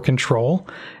need for control,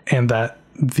 and that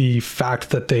the fact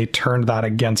that they turned that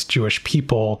against Jewish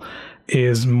people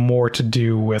is more to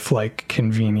do with like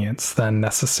convenience than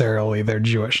necessarily their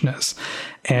Jewishness.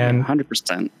 And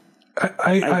 100%.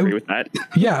 I agree with that.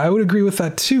 Yeah, I would agree with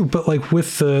that too. But like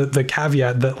with the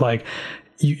caveat that like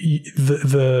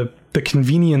the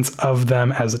convenience of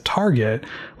them as a target,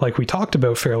 like we talked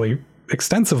about fairly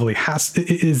extensively,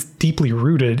 is deeply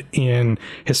rooted in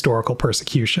historical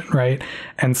persecution, right?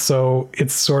 And so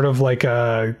it's sort of like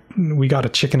we got a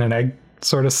chicken and egg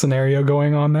sort of scenario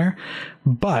going on there.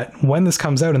 But when this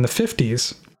comes out in the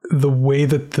 50s, the way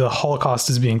that the Holocaust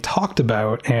is being talked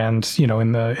about, and you know,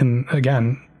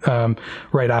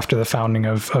 right after the founding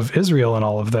of Israel and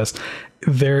all of this,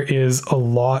 there is a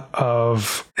lot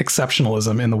of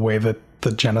exceptionalism in the way that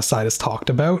the genocide is talked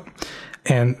about,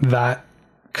 and that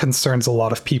concerns a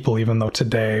lot of people, even though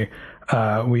today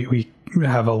we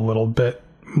have a little bit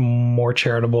more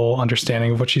charitable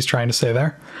understanding of what she's trying to say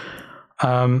there.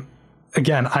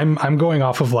 Again, I'm going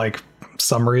off of like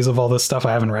summaries of all this stuff.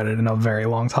 I haven't read it in a very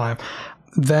long time.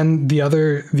 Then the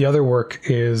other work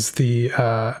is the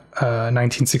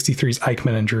 1963's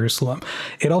Eichmann in Jerusalem.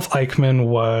 Adolf Eichmann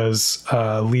was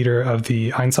leader of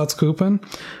the Einsatzgruppen,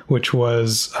 which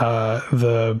was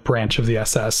the branch of the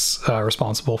SS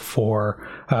responsible for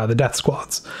the death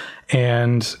squads.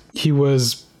 And he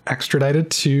was extradited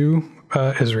to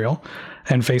Israel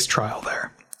and faced trial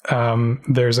there.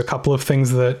 There's a couple of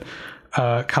things that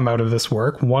come out of this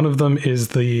work. One of them is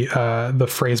the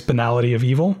phrase banality of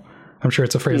evil. I'm sure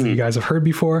it's a phrase that you guys have heard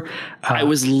before. I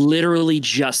was literally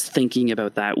just thinking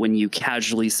about that when you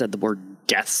casually said the word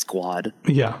death squad.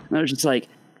 Yeah. I was just like,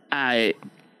 I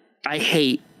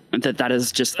hate that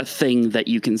is just a thing that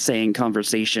you can say in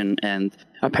conversation, and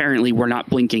apparently we're not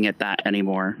blinking at that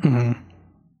anymore. Mm-hmm.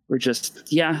 We're just,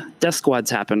 death squads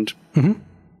happened.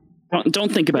 Mm-hmm.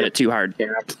 Don't think about it too hard.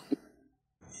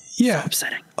 Yeah, so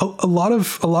upsetting. A lot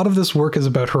of this work is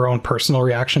about her own personal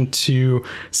reaction to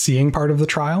seeing part of the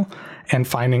trial and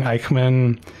finding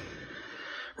Eichmann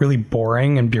really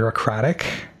boring and bureaucratic,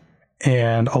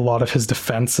 and a lot of his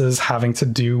defenses having to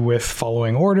do with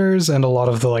following orders and a lot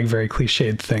of the like very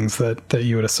cliched things that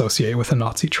you would associate with a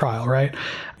Nazi trial, right?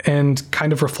 And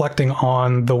kind of reflecting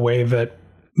on the way that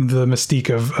the mystique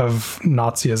of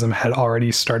Nazism had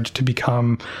already started to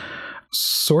become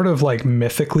sort of like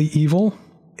mythically evil,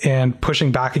 and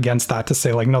pushing back against that to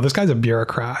say like, no, this guy's a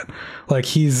bureaucrat. Like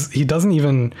he doesn't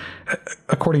even,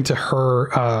 according to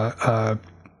her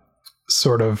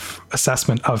sort of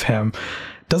assessment of him,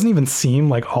 doesn't even seem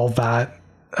like all that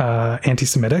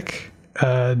anti-Semitic.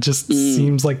 Just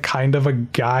seems like kind of a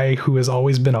guy who has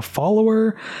always been a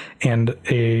follower and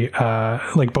a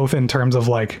like both in terms of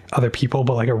like other people,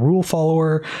 but like a rule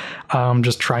follower,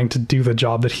 just trying to do the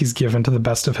job that he's given to the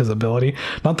best of his ability.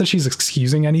 Not that she's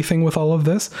excusing anything with all of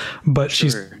this, but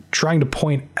she's trying to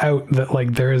point out that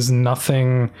like there is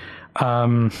nothing.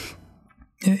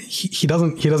 He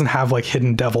doesn't have like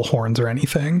hidden devil horns or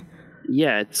anything.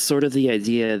 Yeah, it's sort of the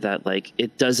idea that like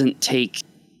it doesn't take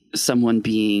someone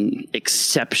being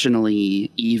exceptionally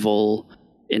evil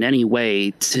in any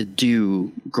way to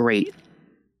do great,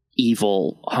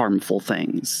 evil, harmful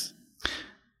things.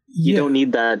 You don't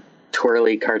need that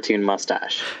twirly cartoon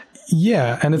mustache.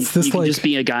 Yeah, and it's this you like just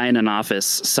be a guy in an office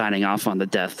signing off on the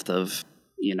death of,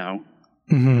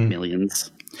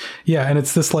 millions. Yeah, and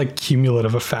it's this like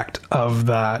cumulative effect of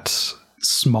that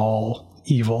small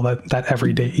evil, that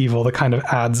everyday evil that kind of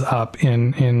adds up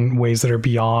in ways that are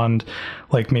beyond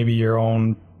like maybe your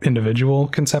own individual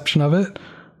conception of it,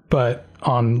 but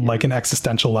on like an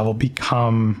existential level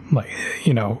become like,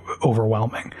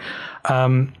 overwhelming.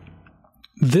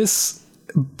 This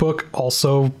book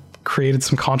also created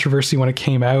some controversy when it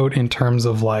came out in terms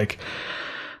of like,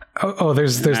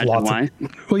 there's lots why?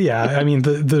 well, yeah, I mean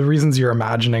the reasons you're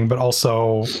imagining, but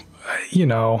also,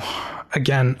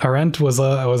 again, Arendt was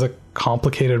a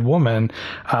complicated woman.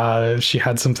 She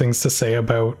had some things to say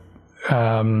about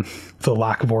the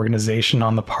lack of organization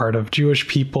on the part of Jewish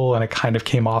people, and it kind of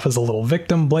came off as a little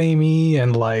victim blamey,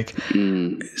 and like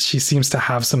she seems to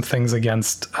have some things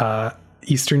against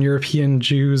Eastern European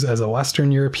Jews as a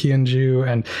Western European Jew,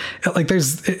 and like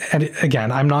and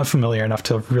again, I'm not familiar enough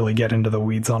to really get into the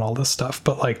weeds on all this stuff,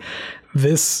 but like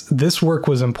this work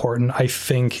was important, I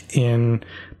think, in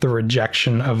the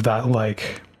rejection of that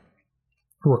like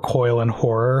recoil and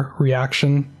horror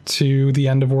reaction to the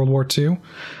end of World War II.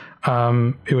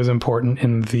 It was important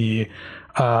in the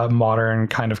modern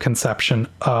kind of conception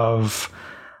of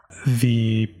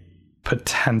the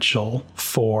potential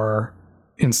for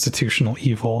institutional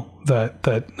evil that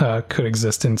could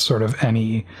exist in sort of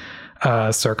any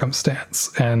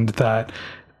circumstance, and that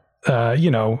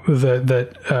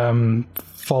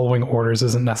following orders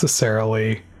isn't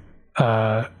necessarily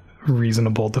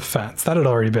reasonable defense. That had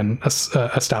already been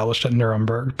established at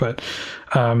Nuremberg, but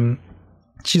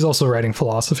she's also writing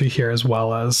philosophy here as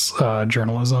well as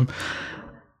journalism.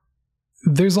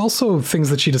 There's also things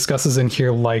that she discusses in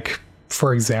here, like,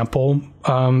 for example,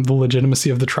 the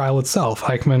legitimacy of the trial itself.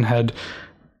 Eichmann had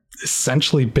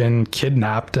essentially been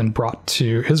kidnapped and brought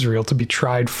to Israel to be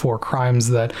tried for crimes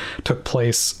that took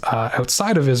place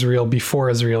outside of Israel before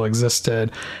Israel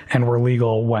existed and were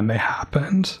legal when they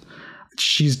happened.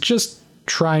 She's just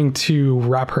trying to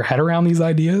wrap her head around these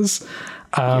ideas.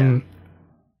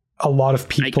 A lot of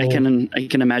people... I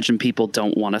can imagine people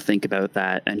don't want to think about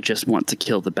that and just want to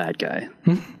kill the bad guy.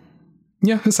 Mm-hmm.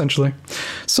 Yeah, essentially.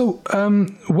 So,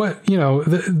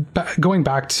 going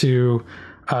back to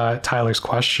Tyler's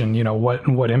question,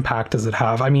 what impact does it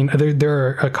have? I mean, there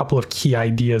are a couple of key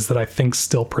ideas that I think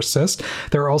still persist.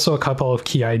 There are also a couple of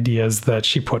key ideas that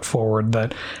she put forward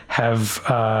that have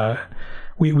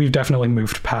we've definitely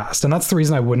moved past. And that's the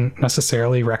reason I wouldn't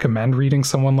necessarily recommend reading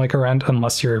someone like Arendt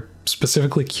unless you're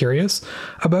specifically curious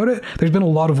about it. There's been a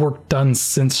lot of work done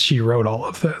since she wrote all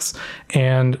of this,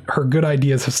 and her good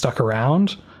ideas have stuck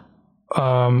around,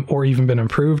 or even been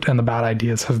improved, and the bad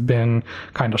ideas have been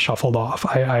kind of shuffled off.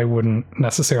 I wouldn't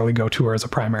necessarily go to her as a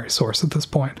primary source at this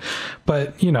point,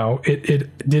 but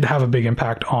it did have a big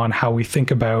impact on how we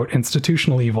think about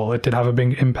institutional evil. It did have a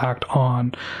big impact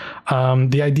on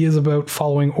the ideas about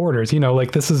following orders.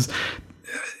 Like, this is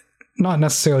not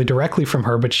necessarily directly from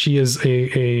her, but she is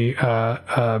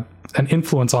an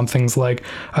influence on things like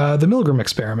the Milgram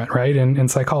experiment, right? In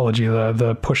psychology,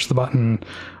 the push the button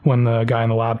when the guy in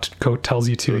the lab coat tells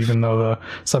you to, even though the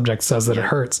subject says that it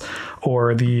hurts,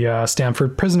 or the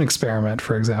Stanford prison experiment,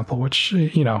 for example, which,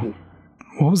 what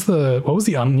was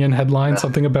the Onion headline?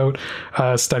 Something about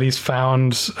studies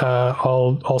found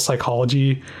all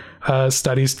psychology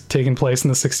studies taking place in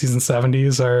the 60s and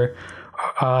 70s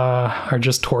are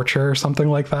just torture or something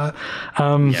like that.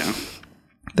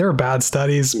 There are bad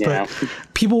studies, but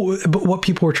what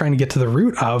people were trying to get to the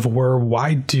root of were,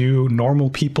 why do normal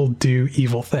people do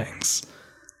evil things?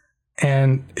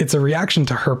 And it's a reaction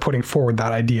to her putting forward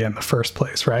that idea in the first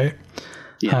place, right?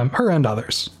 Yeah. Her and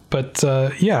others. But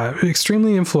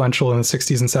extremely influential in the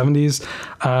 60s and 70s,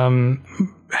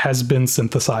 has been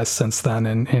synthesized since then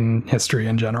in history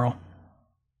in general.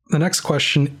 The next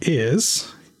question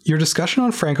is, your discussion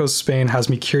on Franco's Spain has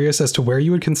me curious as to where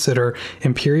you would consider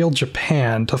Imperial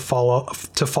Japan to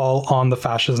fall on the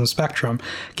fascism spectrum,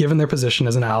 given their position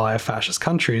as an ally of fascist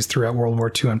countries throughout World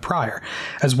War II and prior,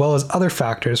 as well as other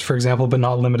factors, for example, but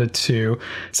not limited to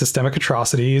systemic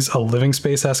atrocities, a living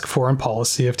space-esque foreign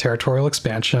policy of territorial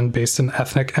expansion based in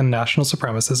ethnic and national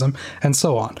supremacism, and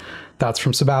so on. That's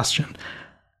from Sebastian.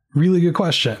 Really good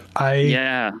question.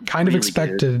 I kind of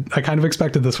expected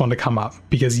this one to come up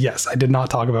because, yes, I did not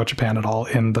talk about Japan at all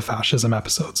in the fascism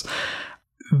episodes.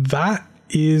 That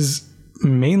is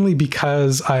mainly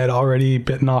because I had already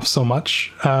bitten off so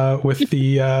much with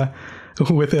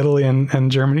Italy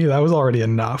and Germany. That was already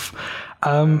enough.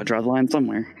 Draw the line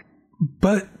somewhere.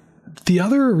 But the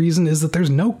other reason is that there's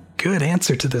no good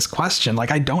answer to this question.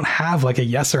 Like, I don't have like a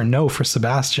yes or no for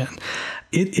Sebastian.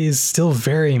 It is still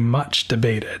very much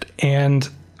debated. And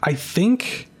I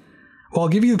think, well, I'll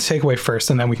give you the takeaway first,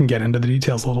 and then we can get into the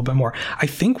details a little bit more. I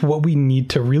think what we need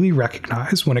to really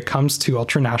recognize when it comes to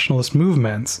ultranationalist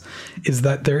movements is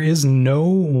that there is no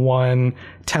one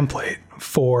template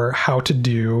for how to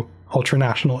do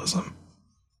ultranationalism.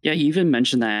 Yeah, you even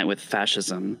mentioned that with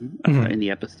fascism in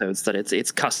the episodes, that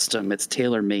it's custom, it's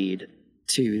tailor-made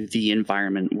to the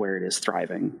environment where it is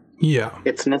thriving. Yeah.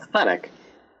 It's an aesthetic.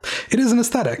 It is an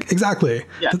aesthetic, exactly.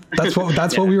 Yeah. That's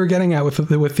what we were getting at with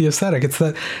the aesthetic. It's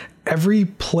that every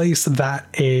place that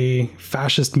a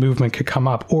fascist movement could come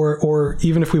up, or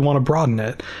even if we want to broaden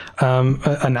it,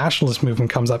 a nationalist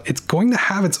movement comes up, it's going to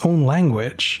have its own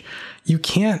language. You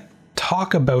can't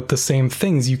talk about the same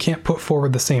things. You can't put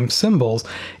forward the same symbols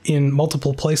in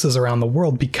multiple places around the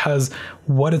world, because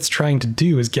what it's trying to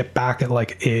do is get back at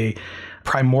like a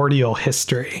primordial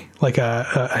history, like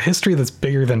a history that's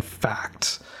bigger than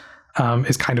fact.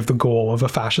 Is kind of the goal of a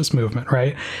fascist movement,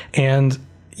 right? And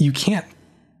you can't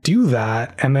do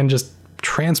that and then just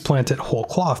transplant it whole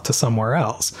cloth to somewhere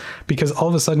else, because all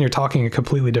of a sudden you're talking a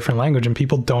completely different language and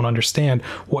people don't understand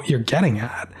what you're getting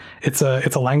at. It's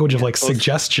a language of like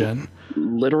suggestion,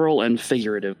 literal and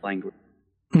figurative language.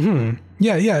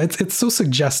 Yeah, it's so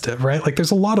suggestive, right? Like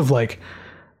there's a lot of like,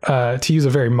 to use a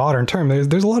very modern term,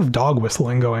 there's a lot of dog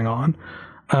whistling going on.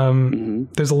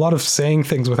 There's a lot of saying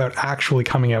things without actually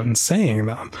coming out and saying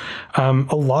them.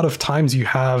 A lot of times you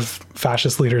have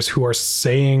fascist leaders who are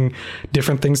saying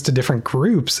different things to different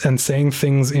groups and saying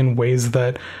things in ways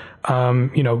that,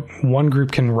 one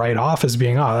group can write off as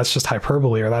being, that's just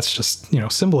hyperbole, or that's just,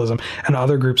 symbolism. And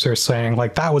other groups are saying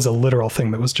like, that was a literal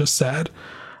thing that was just said,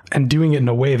 and doing it in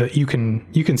a way that you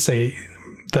can say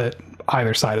that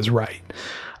either side is right.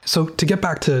 So to get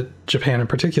back to Japan in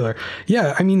particular,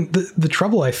 yeah, I mean, the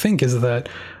trouble, I think, is that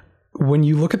when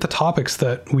you look at the topics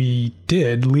that we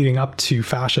did leading up to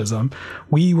fascism,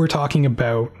 we were talking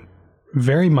about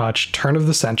very much turn of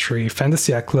the century, fin de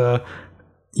siècle,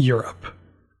 Europe.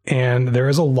 And there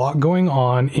is a lot going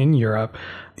on in Europe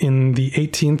in the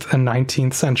 18th and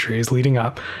 19th centuries leading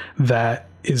up that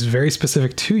is very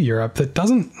specific to Europe, that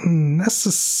doesn't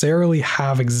necessarily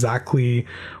have exactly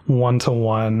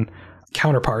one-to-one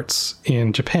counterparts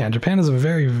in Japan. Japan is a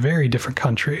very, very different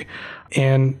country.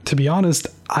 And to be honest,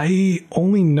 I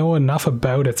only know enough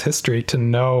about its history to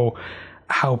know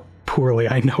how poorly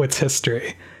I know its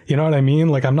history. You know what I mean?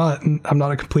 Like I'm not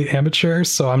a complete amateur,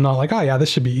 so I'm not like, oh yeah, this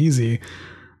should be easy.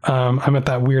 I'm at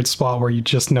that weird spot where you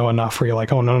just know enough where you're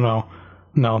like, oh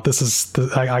no, this is,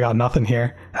 I got nothing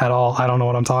here at all. I don't know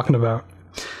what I'm talking about.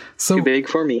 So too big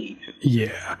for me.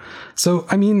 Yeah. So,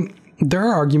 I mean, there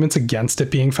are arguments against it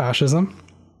being fascism.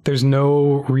 There's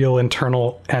no real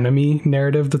internal enemy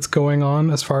narrative that's going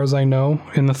on, as far as I know,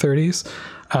 in the 30s.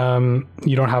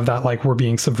 You don't have that, like, we're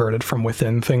being subverted from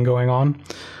within thing going on.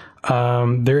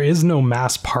 There is no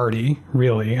mass party,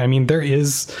 really. I mean, there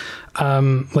is,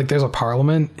 there's a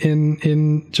parliament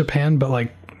in Japan, but,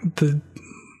 like,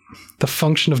 the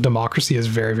function of democracy is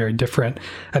very, very different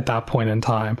at that point in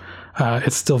time.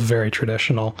 It's still very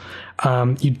traditional.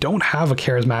 You don't have a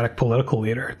charismatic political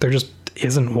leader. There just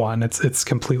isn't one. It's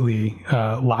completely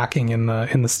lacking in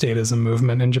the statism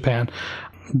movement in Japan.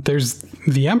 There's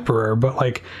the emperor, but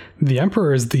like the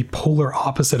emperor is the polar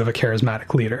opposite of a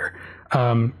charismatic leader.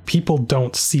 People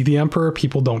don't see the emperor.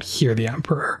 People don't hear the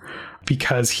emperor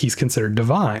because he's considered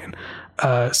divine.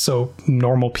 So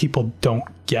normal people don't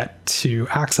get to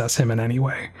access him in any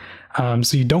way.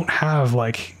 So you don't have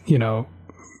like,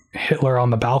 Hitler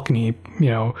on the balcony,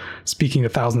 speaking to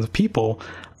thousands of people.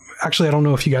 Actually, I don't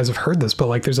know if you guys have heard this, but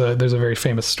like there's a very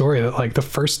famous story that like the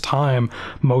first time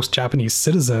most Japanese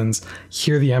citizens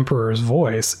hear the emperor's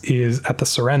voice is at the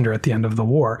surrender at the end of the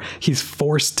war. He's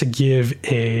forced to give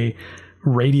a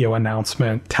radio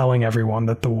announcement telling everyone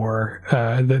that the war,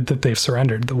 that they've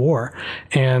surrendered the war.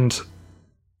 And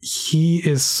he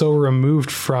is so removed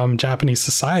from Japanese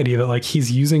society that like he's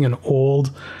using an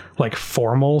old like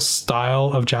formal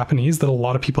style of Japanese that a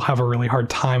lot of people have a really hard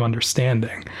time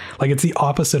understanding. Like it's the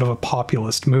opposite of a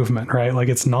populist movement, right? Like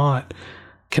it's not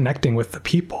connecting with the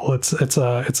people. It's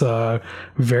a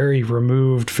very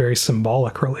removed, very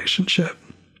symbolic relationship.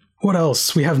 What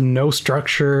else? We have no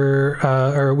structure,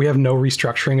 or we have no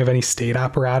restructuring of any state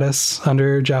apparatus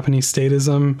under Japanese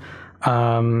statism.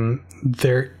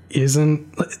 There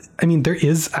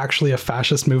is actually a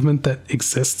fascist movement that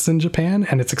exists in Japan,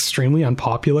 and it's extremely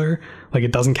unpopular. Like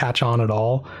it doesn't catch on at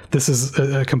all. This is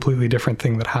a completely different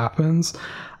thing that happens.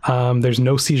 There's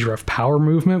no seizure of power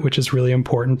movement, which is really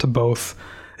important to both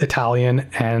Italian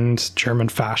and German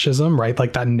fascism, right?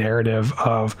 Like that narrative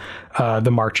of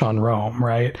the March on Rome,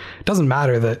 right? It doesn't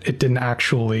matter that it didn't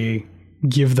actually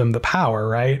give them the power,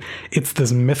 right? It's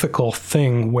this mythical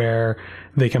thing where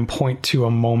they can point to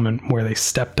a moment where they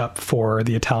stepped up for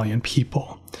the Italian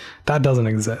people. That doesn't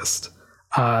exist.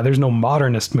 There's no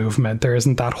modernist movement. There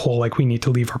isn't that whole, like, we need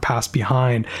to leave our past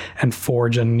behind and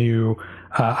forge a new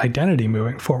identity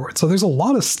moving forward. So there's a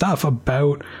lot of stuff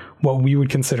about what we would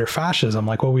consider fascism,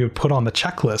 like what we would put on the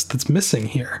checklist, that's missing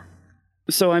here.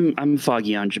 So I'm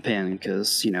foggy on Japan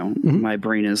because, my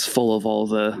brain is full of all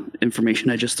the information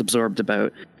I just absorbed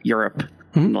about Europe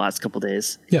in the last couple of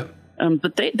days. Yeah.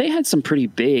 But they had some pretty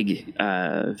big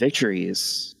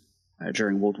victories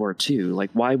during World War II. Like,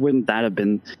 why wouldn't that have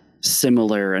been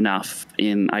similar enough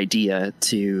in idea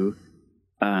to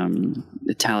the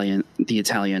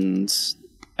Italians,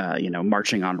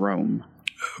 marching on Rome?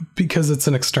 Because it's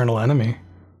an external enemy.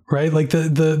 Right, like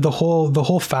the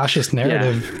whole fascist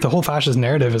narrative. Yeah. The whole fascist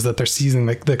narrative is that they're seizing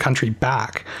the country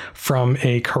back from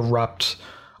a corrupt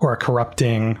or a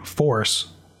corrupting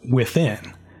force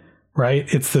within. Right,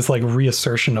 it's this like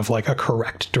reassertion of like a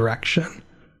correct direction,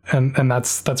 and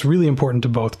that's really important to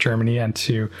both Germany and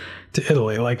to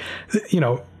Italy. Like,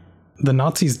 the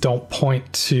Nazis don't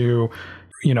point to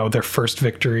their first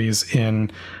victories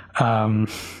in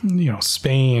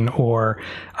Spain or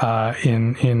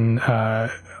in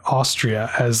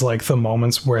Austria as like the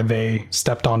moments where they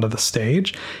stepped onto the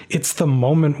stage. It's the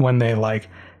moment when they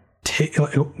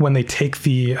take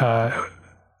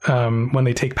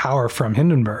power from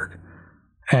Hindenburg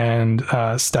and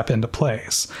step into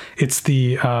place. It's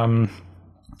the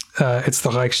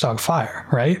Reichstag fire,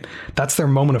 right? That's their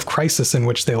moment of crisis in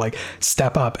which they like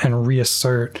step up and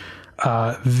reassert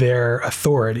their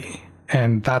authority.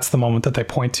 And that's the moment that they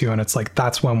point to. And it's like,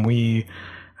 that's when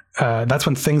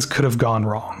things could have gone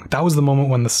wrong. That was the moment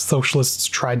when the socialists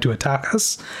tried to attack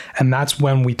us. And that's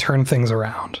when we turn things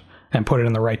around and put it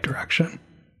in the right direction.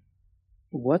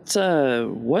 What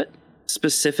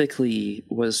specifically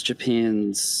was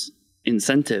Japan's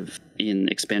incentive in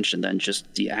expansion then?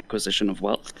 Just the acquisition of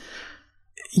wealth?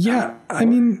 Yeah, I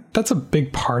mean, that's a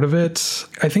big part of it.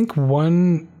 I think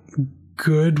one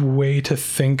good way to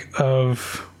think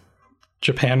of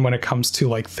Japan when it comes to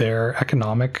like their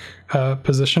economic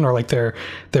position or like their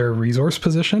resource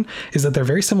position is that they're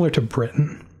very similar to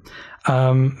Britain.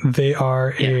 They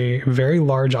are a very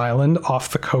large island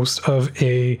off the coast of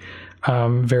a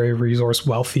very resource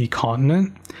wealthy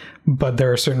continent, but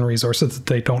there are certain resources that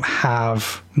they don't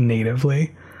have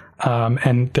natively,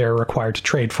 and they're required to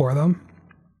trade for them.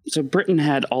 So Britain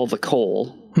had all the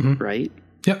coal, right?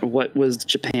 Yep. What was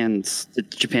Japan's?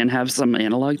 Did Japan have some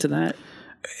analog to that?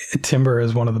 Timber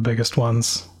is one of the biggest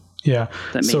ones. Yeah.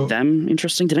 That made them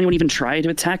interesting. Did anyone even try to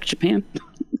attack Japan?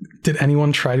 Did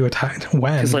anyone try to attack?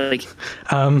 When? Like,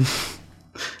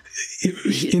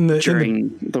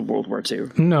 during the World War II.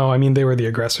 No, I mean, they were the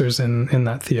aggressors in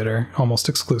that theater almost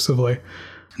exclusively.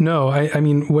 No, I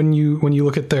mean, when you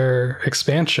look at their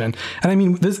expansion, and I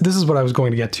mean, this is what I was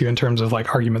going to get to in terms of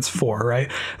like arguments for,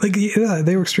 right? Like,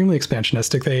 they were extremely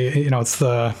expansionistic. They, it's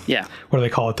the, what do they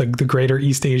call it? The Greater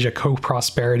East Asia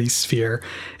Co-Prosperity Sphere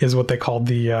is what they called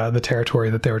the territory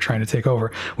that they were trying to take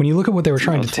over. When you look at what they were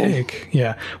trying to take,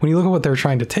 when you look at what they were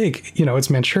trying to take, it's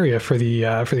Manchuria for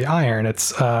the iron.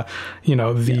 It's,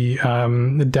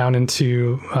 down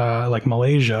into like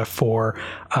Malaysia for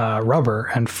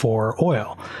rubber and for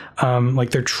oil.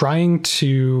 They're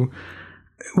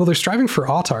striving for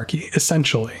autarky,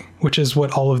 essentially, which is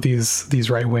what all of these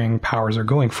right-wing powers are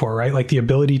going for, right? Like the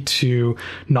ability to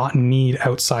not need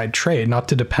outside trade, not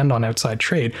to depend on outside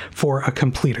trade for a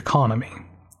complete economy.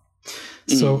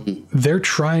 So they're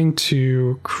trying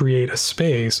to create a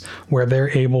space where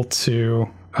they're able to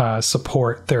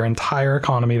support their entire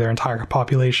economy, their entire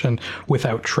population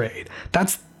without trade.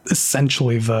 That's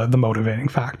essentially the motivating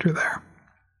factor there.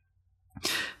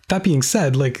 That being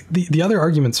said, like the other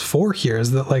arguments for here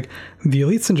is that like the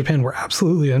elites in Japan were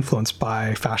absolutely influenced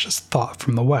by fascist thought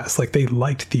from the West. Like they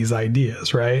liked these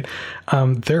ideas, right?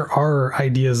 There are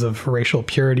ideas of racial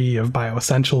purity, of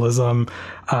bioessentialism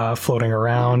floating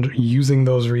around, using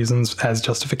those reasons as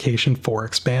justification for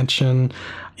expansion.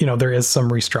 There is some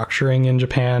restructuring in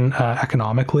Japan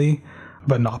economically,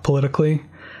 but not politically.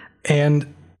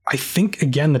 And I think,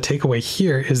 again, the takeaway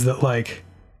here is that like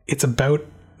it's about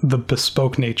the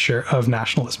bespoke nature of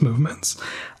nationalist movements.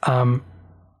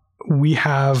 We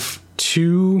have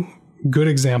two good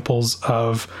examples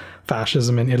of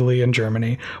fascism in Italy and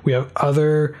Germany. We have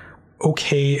other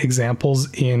okay examples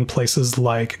in places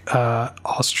like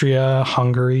Austria,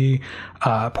 Hungary,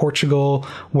 Portugal,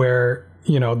 where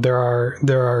there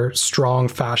are strong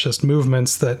fascist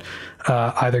movements that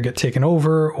either get taken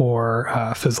over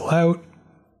or fizzle out.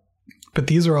 But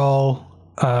these are all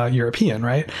European,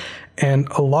 right? And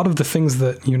a lot of the things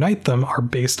that unite them are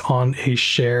based on a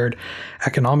shared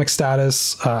economic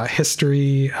status,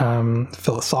 history,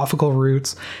 philosophical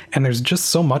roots. And there's just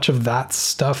so much of that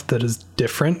stuff that is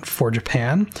different for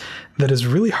Japan that is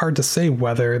really hard to say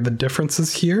whether the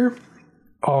differences here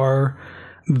are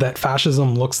that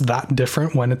fascism looks that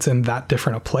different when it's in that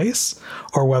different a place,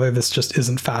 or whether this just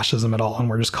isn't fascism at all and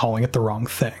we're just calling it the wrong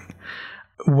thing.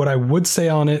 What I would say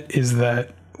on it is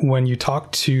that when you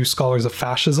talk to scholars of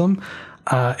fascism,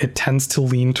 it tends to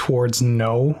lean towards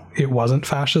no, it wasn't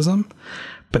fascism,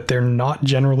 but they're not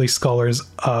generally scholars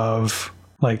of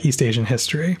like East Asian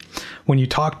history. When you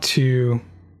talk to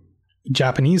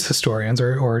Japanese historians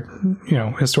or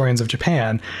historians of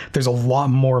Japan, there's a lot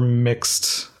more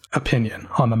mixed opinion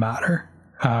on the matter.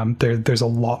 There's a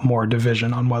lot more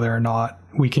division on whether or not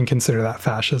we can consider that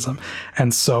fascism.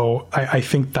 And so I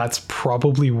think that's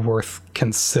probably worth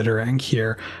considering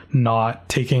here, not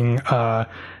taking a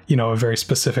very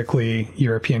specifically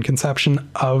European conception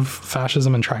of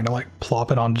fascism and trying to like plop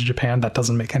it onto Japan. That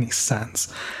doesn't make any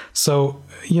sense. So,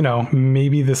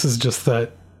 maybe this is just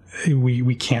that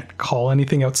we can't call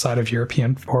anything outside of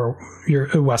European or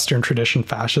Western tradition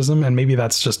fascism. And maybe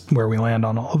that's just where we land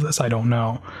on all of this. I don't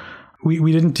know.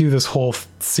 We didn't do this whole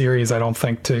series, I don't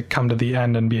think, to come to the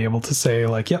end and be able to say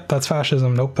like, yep, that's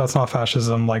fascism. Nope, that's not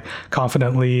fascism, like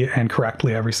confidently and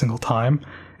correctly every single time.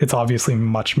 It's obviously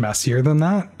much messier than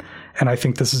that. And I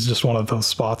think this is just one of those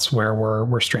spots where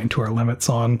we're strained to our limits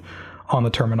on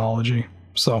the terminology.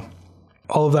 So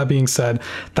all of that being said,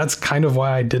 that's kind of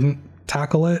why I didn't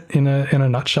tackle it in a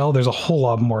nutshell. There's a whole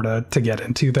lot more to get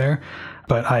into there,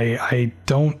 but I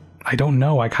don't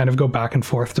know. I kind of go back and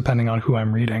forth depending on who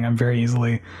I'm reading. I'm very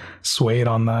easily swayed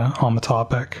on the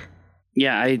topic.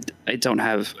 Yeah, I don't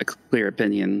have a clear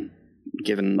opinion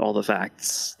given all the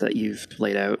facts that you've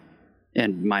laid out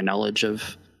and my knowledge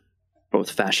of both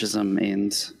fascism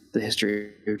and the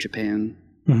history of Japan.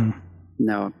 Mm-hmm.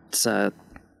 No, it's a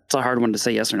hard one to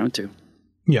say yes or no to.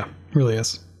 Yeah, it really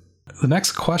is. The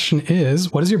next question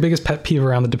is, what is your biggest pet peeve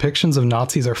around the depictions of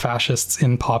Nazis or fascists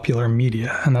in popular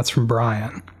media? And that's from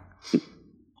Brian.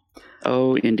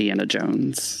 Oh, Indiana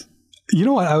Jones. You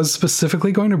know what? I was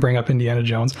specifically going to bring up Indiana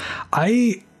Jones.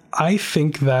 I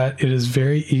think that it is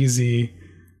very easy,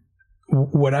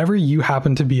 whatever you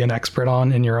happen to be an expert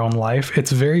on in your own life,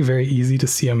 it's very, very easy to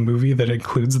see a movie that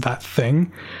includes that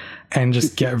thing and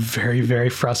just get very, very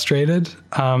frustrated.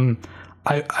 Tell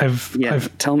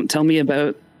me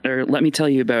about, or let me tell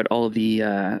you about all of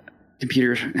the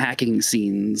computer hacking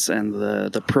scenes and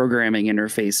the programming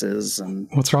interfaces. And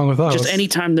what's wrong with those? Just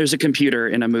anytime there's a computer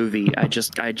in a movie, I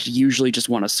usually just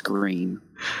want to scream.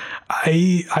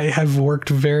 I have worked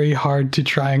very hard to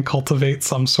try and cultivate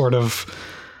some sort of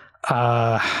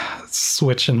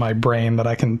switch in my brain that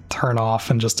I can turn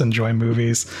off and just enjoy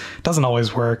movies. It doesn't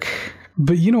always work.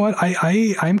 But you know what?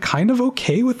 I'm kind of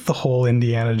okay with the whole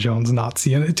Indiana Jones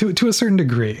Nazi, and to a certain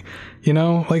degree,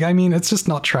 it's just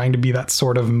not trying to be that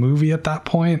sort of movie at that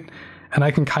point. And I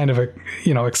can kind of,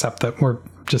 accept that we're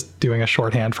just doing a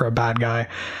shorthand for a bad guy.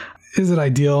 Is it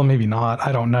ideal? Maybe not.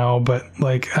 I don't know. But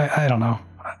I don't know.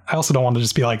 I also don't want to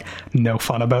just be like no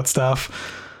fun about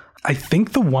stuff. I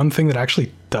think the one thing that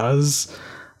actually does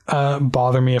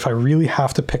bother me, if I really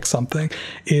have to pick something,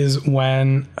 is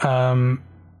when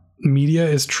media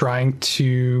is trying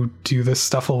to do this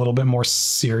stuff a little bit more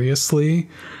seriously,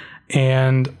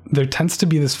 and there tends to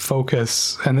be this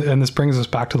focus, and this brings us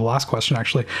back to the last question,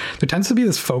 actually. There tends to be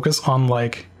this focus on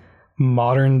like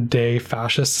modern day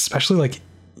fascists, especially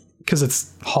because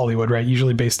it's Hollywood, right?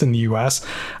 Usually based in the US,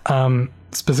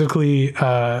 specifically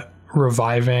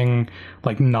reviving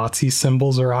like Nazi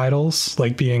symbols or idols,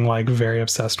 like being like very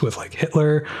obsessed with like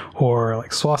Hitler or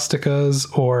like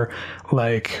swastikas or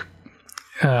like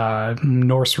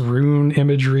Norse rune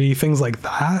imagery, things like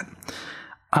that.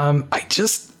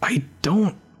 I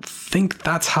don't think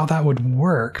that's how that would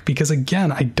work, because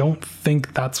again, I don't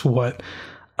think that's what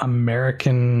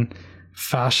American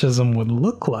fascism would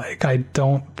look like. I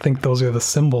don't think those are the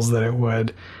symbols that it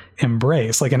would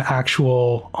embrace, like an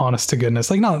actual honest to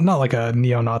goodness, like not like a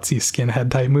neo-Nazi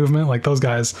skinhead type movement. Like those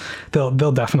guys,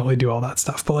 they'll definitely do all that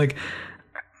stuff. But like,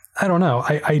 I don't know.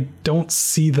 I don't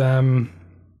see them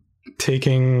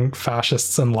taking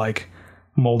fascists and like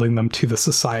molding them to the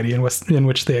society in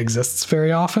which they exist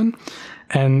very often,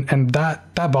 and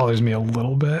that bothers me a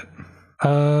little bit.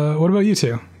 What about you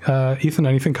two? Ethan,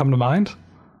 anything come to mind?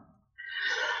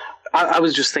 I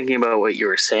was just thinking about what you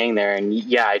were saying there, and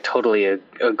yeah, I totally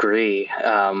agree.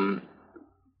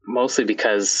 mostly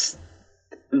because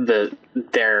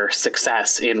their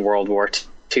success in World War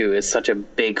II is such a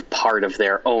big part of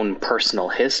their own personal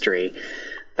history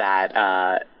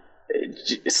that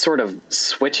sort of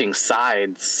switching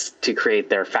sides to create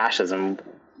their fascism,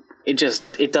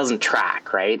 it doesn't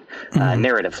track, right?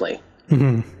 Narratively.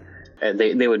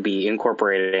 They would be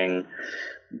incorporating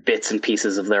bits and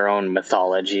pieces of their own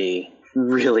mythology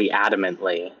really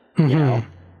adamantly, you know?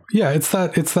 Yeah, it's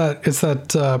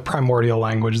that primordial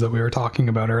language that we were talking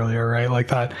about earlier, right? Like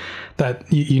that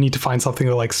you need to find something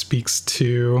that like speaks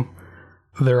to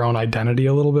their own identity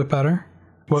a little bit better.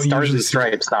 Well, Stars and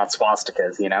stripes, not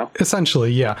swastikas, you know?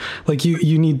 Essentially, yeah. Like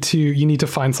you need to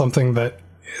find something that,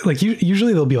 like,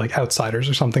 usually they'll be like outsiders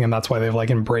or something, and that's why they've like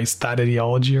embraced that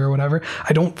ideology or whatever.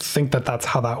 I don't think that that's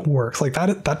how that works. Like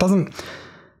that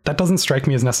doesn't strike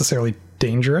me as necessarily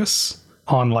dangerous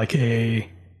on like a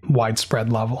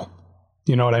widespread level.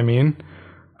 You know what I mean?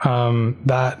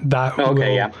 That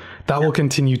will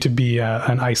continue to be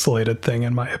an isolated thing,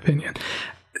 in my opinion.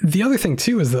 The other thing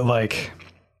too is that, like,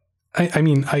 I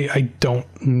mean, I don't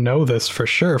know this for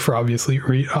sure for obvious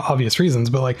reasons,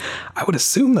 but like, I would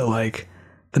assume that like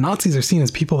the Nazis are seen as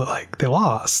people that like they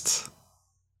lost.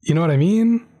 You know what I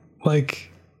mean? Like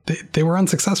they were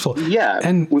unsuccessful. Yeah,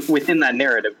 and within that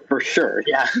narrative, for sure.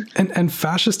 Yeah, and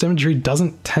fascist imagery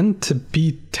doesn't tend to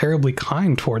be terribly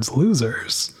kind towards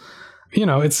losers. You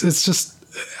know, it's just.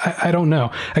 I don't know.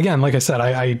 Again, like I said,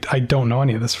 I don't know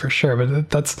any of this for sure, but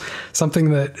that's something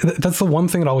that's the one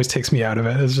thing that always takes me out of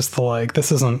it, is just the like,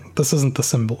 this isn't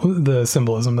the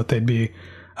symbolism that they'd be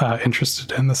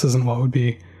interested in. This isn't what would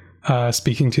be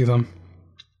speaking to them.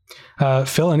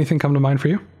 Phil, anything come to mind for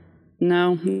you?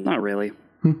 No, not really.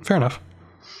 Fair enough.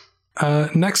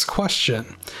 Next question.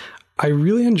 I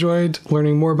really enjoyed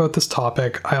learning more about this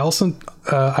topic. I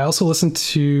also listened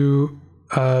to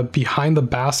Behind the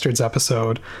Bastards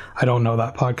episode. I don't know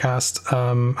that podcast.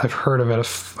 I've heard of it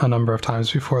a number of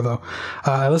times before, though.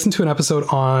 I listened to an episode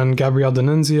on Gabriele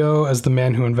D'Annunzio as the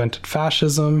man who invented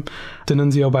fascism.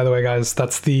 D'Annunzio, by the way, guys,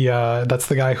 that's the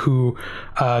guy who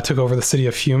took over the city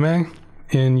of Fiume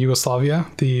in Yugoslavia,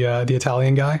 the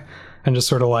Italian guy, and just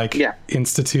sort of like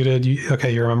instituted.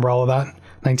 You remember all of that?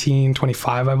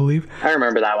 1925, I believe. I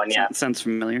remember that one. Yeah, sounds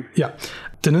familiar. Yeah.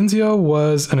 D'Annunzio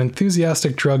was an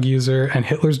enthusiastic drug user, and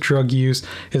Hitler's drug use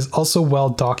is also well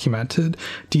documented.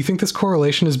 Do you think this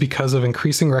correlation is because of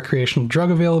increasing recreational drug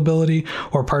availability,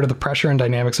 or part of the pressure and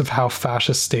dynamics of how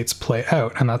fascist states play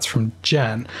out? And that's from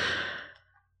Jen.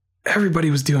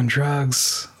 Everybody was doing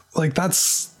drugs. Like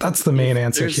that's the main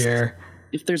answer here.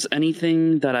 If there's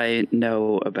anything that I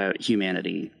know about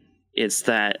humanity, it's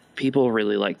that people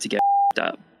really like to get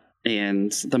up,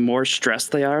 and the more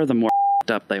stressed they are, the more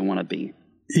up they want to be.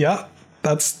 Yeah,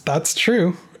 that's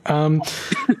true. I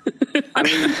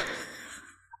mean,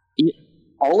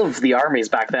 all of the armies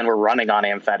back then were running on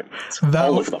amphetamines.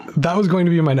 All of them. That was going to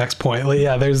be my next point. Like,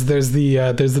 yeah, there's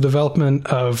the development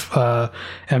of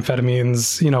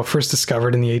amphetamines, you know, first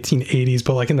discovered in the 1880s,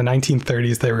 but like in the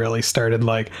 1930s they really started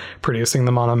like producing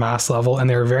them on a mass level, and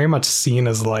they were very much seen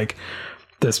as like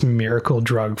this miracle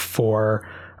drug for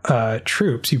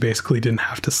troops. You basically didn't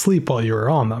have to sleep while you were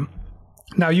on them.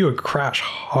 Now, you would crash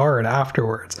hard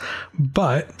afterwards,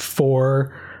 but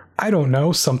for, I don't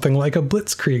know, something like a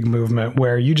blitzkrieg movement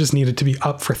where you just needed to be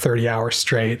up for 30 hours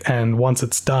straight, and once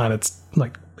it's done, it's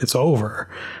over.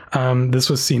 This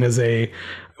was seen as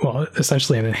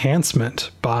essentially an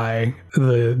enhancement by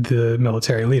the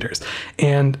military leaders.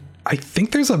 And I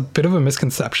think there's a bit of a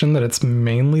misconception that it's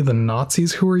mainly the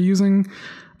Nazis who were using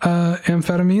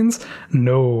amphetamines.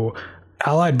 No,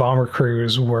 Allied bomber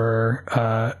crews were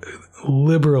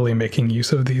liberally making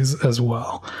use of these as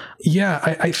well. Yeah,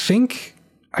 I think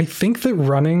that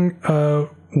running a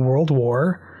world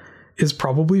war is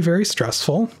probably very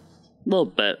stressful. A little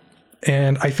bit.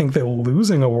 And I think that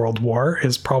losing a world war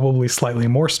is probably slightly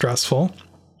more stressful.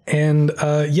 And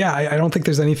I don't think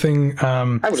there's anything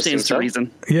I would stands to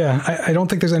reason. Yeah, I don't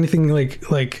think there's anything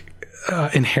like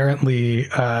inherently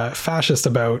fascist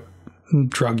about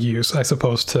drug use, I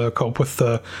suppose, to cope with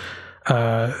the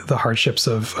hardships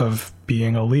of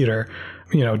being a leader,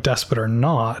 you know, despot or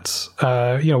not.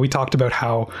 We talked about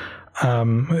how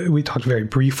we talked very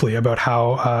briefly about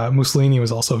how Mussolini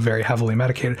was also very heavily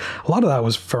medicated. A lot of that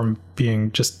was from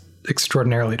being just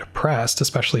extraordinarily depressed,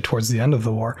 especially towards the end of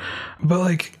the war. But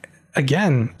like,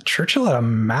 again, Churchill had a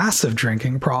massive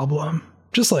drinking problem,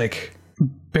 just like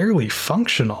barely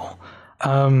functional.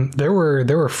 There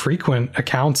were frequent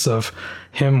accounts of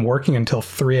him working until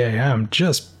 3 a.m.,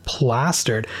 just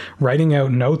plastered, writing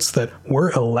out notes that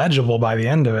were illegible by the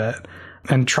end of it,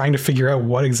 and trying to figure out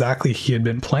what exactly he had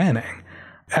been planning.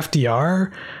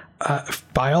 FDR,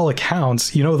 by all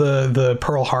accounts, the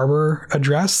Pearl Harbor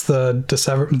address, the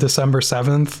December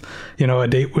 7th, a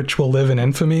date which will live in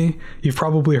infamy. You've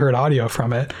probably heard audio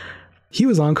from it. He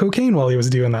was on cocaine while he was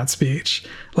doing that speech.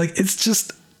 Like, it's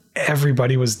just,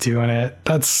 everybody was doing it.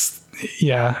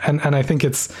 And I think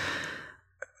it's,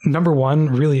 number one,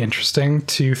 really interesting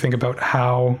to think about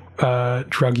how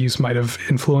drug use might have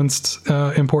influenced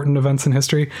important events in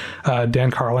history. Dan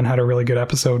Carlin had a really good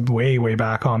episode way, way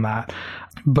back on that.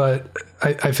 But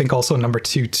I think also number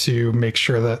two, to make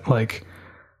sure that like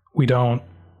we don't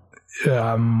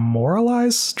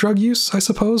moralize drug use, I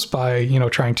suppose, by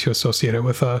trying to associate it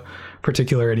with a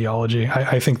particular ideology.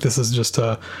 I think this is just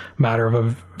a matter of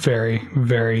a very,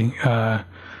 very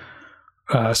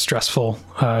stressful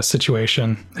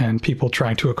situation, and people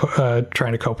trying to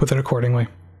cope with it accordingly.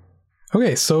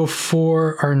 Okay, so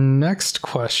for our next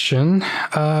question,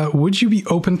 would you be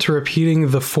open to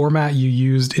repeating the format you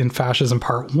used in Fascism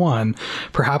Part 1,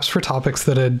 perhaps for topics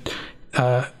that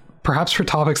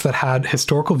had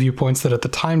historical viewpoints that at the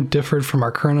time differed from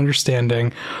our current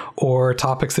understanding, or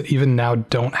topics that even now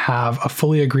don't have a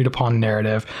fully agreed upon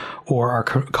narrative or are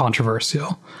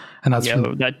controversial? And that's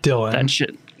from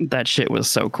Dylan. That shit was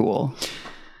so cool.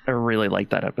 I really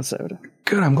liked that episode.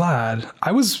 Good, I'm glad.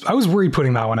 I was worried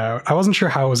putting that one out. I wasn't sure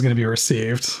how it was going to be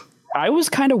received. I was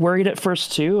kind of worried at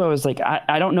first too. I was like,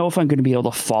 I don't know if I'm going to be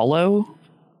able to follow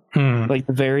like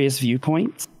the various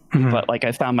viewpoints, but like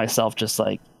I found myself just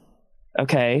like,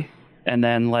 okay. And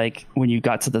then like when you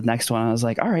got to the next one, I was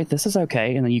like, all right, this is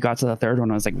okay. And then you got to the third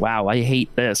one, I was like, wow, I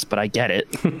hate this, but I get it.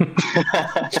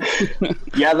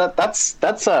 Yeah, that's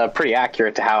pretty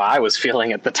accurate to how I was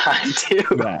feeling at the time too.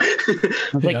 Yeah.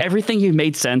 Like everything you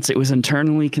made sense. It was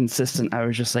internally consistent. I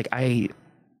was just like, I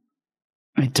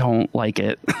don't like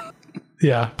it.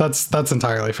 Yeah, that's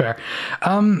entirely fair.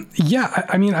 Yeah,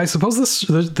 I mean, I suppose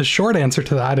the short answer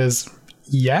to that is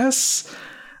yes,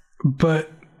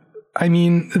 but I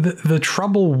mean, the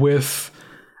trouble with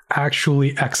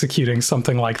actually executing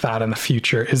something like that in the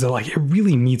future is that like it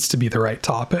really needs to be the right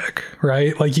topic,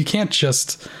 right? Like you can't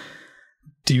just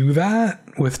do that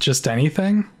with just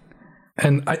anything.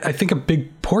 And I think a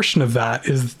big portion of that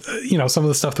is, some of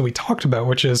the stuff that we talked about,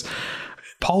 which is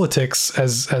politics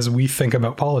as we think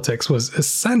about politics was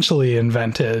essentially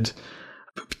invented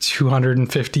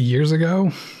 250 years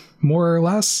ago, more or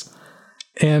less.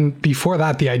 And before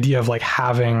that, the idea of like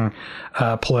having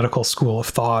a political school of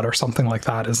thought or something like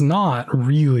that is not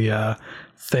really a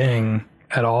thing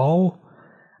at all.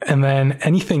 And then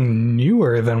anything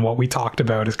newer than what we talked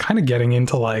about is kind of getting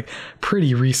into like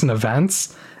pretty recent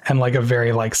events and like a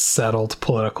very like settled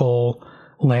political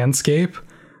landscape,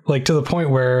 like to the point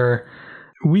where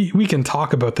we can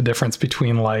talk about the difference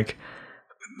between like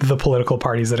the political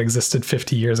parties that existed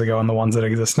 50 years ago and the ones that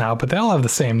exist now, but they all have the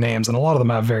same names and a lot of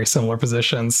them have very similar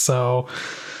positions. So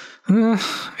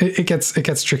it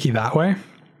gets tricky that way.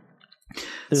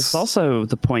 There's also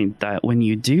the point that when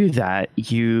you do that,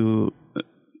 you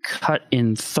cut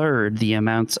in third the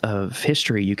amounts of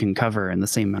history you can cover in the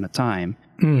same amount of time.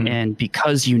 And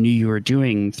because you knew you were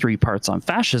doing 3 parts on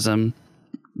fascism,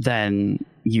 then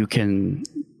you can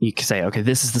say, okay,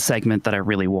 this is the segment that I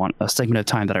really want, a segment of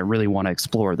time that I really want to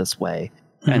explore this way.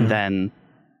 And then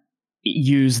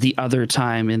use the other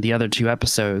time in the other 2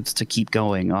 episodes to keep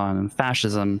going on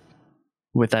fascism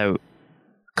without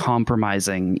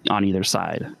compromising on either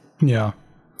side. Yeah.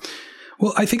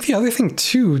 Well, I think the other thing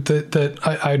too that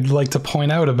I'd like to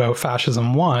point out about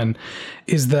Fascism 1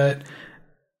 is that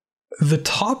the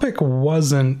topic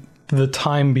wasn't the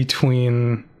time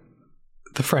between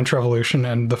the French Revolution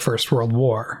and the First World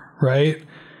War, right?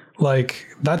 Like,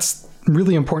 that's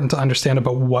really important to understand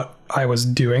about what I was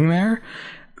doing there.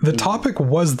 The topic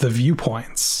was the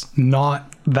viewpoints,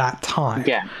 not that time.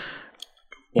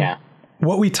 Yeah.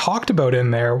 What we talked about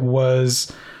in there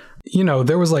was,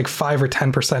 there was like 5 or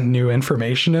 10% new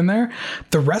information in there.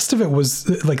 The rest of it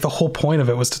was like, the whole point of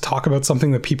it was to talk about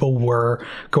something that people were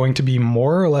going to be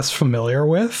more or less familiar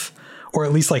with, or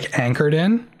at least like anchored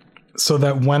in, so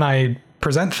that when I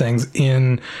present things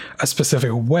in a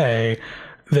specific way,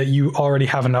 that you already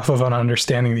have enough of an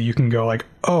understanding that you can go like,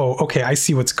 oh, okay, I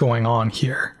see what's going on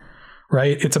here,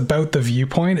 right? It's about the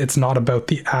viewpoint. It's not about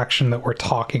the action that we're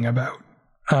talking about.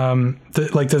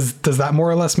 Does that more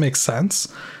or less make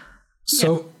sense?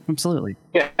 So yeah, absolutely.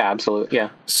 Yeah, absolutely.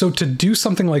 Yeah. So to do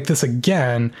something like this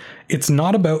again, it's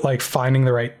not about like finding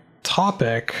the right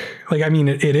topic. Like, I mean,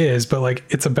 it is, but like,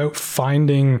 it's about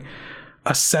finding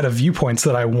a set of viewpoints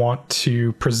that I want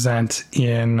to present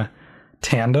in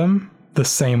tandem the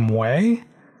same way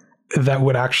that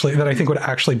I think would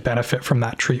actually benefit from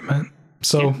that treatment.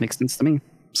 So makes sense to me.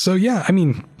 So yeah, I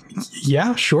mean,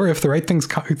 Yeah, sure. If the right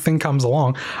thing comes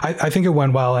along, I think it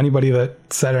went well. Anybody that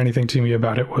said anything to me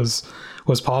about it was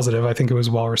positive. I think it was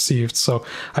well received. So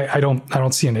I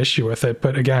don't see an issue with it.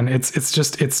 But again,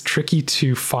 it's tricky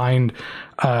to find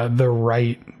the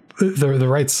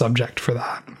right subject for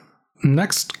that.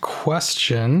 Next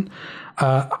question.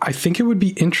 I think it would be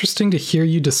interesting to hear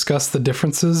you discuss the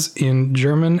differences in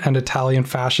German and Italian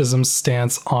fascism's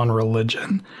stance on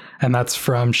religion. And that's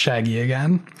from Shaggy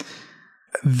again.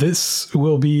 This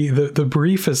will be the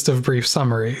briefest of brief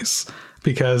summaries,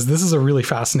 because this is a really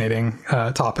fascinating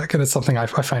topic, and it's something I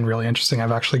find really interesting.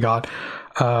 I've actually got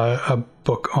a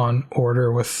book on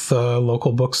order with the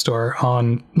local bookstore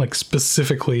on like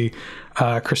specifically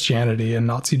Christianity in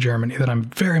Nazi Germany that I'm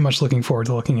very much looking forward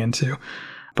to looking into.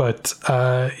 But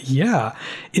yeah,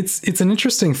 it's an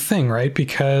interesting thing, right?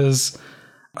 Because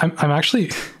I'm actually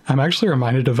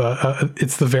reminded of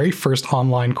it's the very first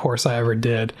online course I ever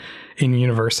did in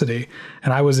university,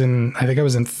 and I think I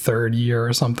was in third year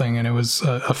or something, and it was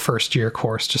a first year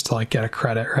course just to like get a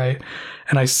credit, right?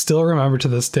 And I still remember to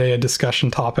this day a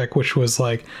discussion topic which was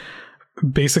like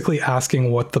basically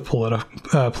asking what the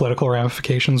political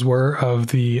ramifications were of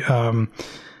the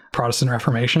Protestant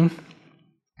Reformation.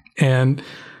 And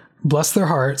bless their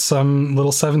heart, some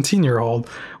little 17-year-old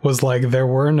was like,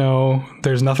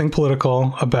 there's nothing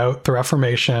political about the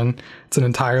Reformation. It's an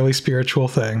entirely spiritual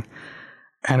thing.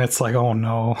 And it's like, oh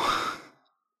no,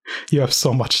 you have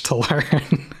so much to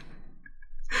learn.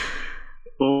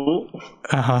 Oh.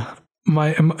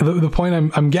 The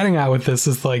point I'm getting at with this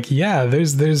is like, yeah,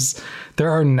 there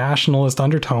are nationalist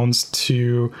undertones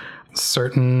to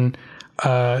certain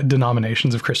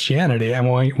denominations of Christianity, and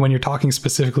when you're talking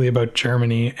specifically about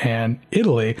Germany and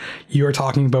Italy, you are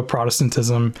talking about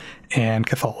Protestantism and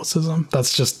Catholicism.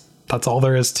 That's all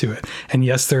there is to it. And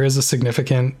yes, there is a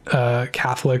significant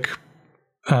Catholic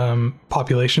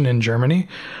population in Germany.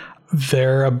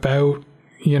 They're about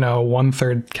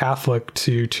 1/3 Catholic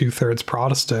to 2/3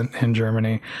 Protestant in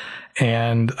Germany,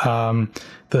 and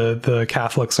the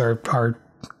Catholics are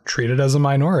treated as a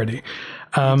minority.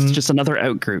 It's just another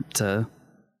outgroup to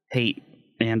hate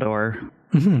and or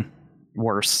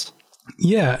worse.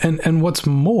 Yeah, and what's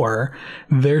more,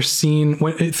 they're seen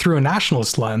through a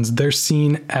nationalist lens. They're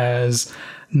seen as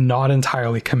not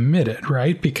entirely committed,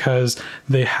 right? Because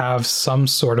they have some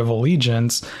sort of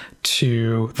allegiance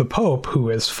to the Pope, who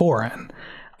is foreign.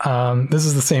 This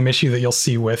is the same issue that you'll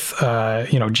see with,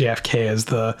 JFK as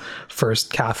the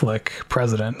first Catholic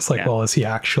president. It's like, well, is he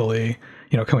actually,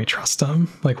 can we trust him?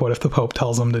 Like, what if the Pope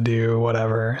tells him to do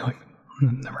whatever? Like,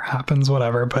 it never happens,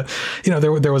 whatever. But,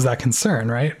 there was that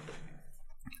concern, right?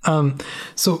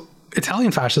 So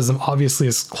Italian fascism obviously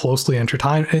is closely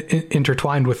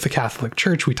intertwined with the Catholic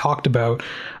Church. We talked about,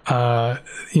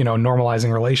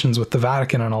 normalizing relations with the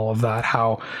Vatican and all of that,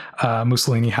 how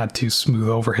Mussolini had to smooth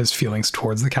over his feelings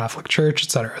towards the Catholic Church,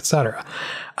 et cetera, et cetera.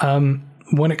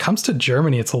 When it comes to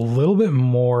Germany, it's a little bit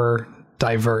more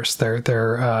diverse,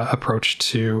 their approach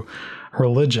to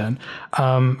religion.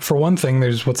 For one thing,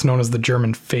 there's what's known as the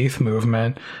German faith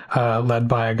movement, led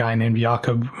by a guy named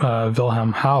Jakob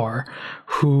Wilhelm Hauer,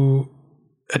 who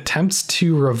attempts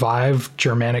to revive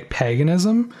Germanic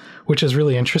paganism, which is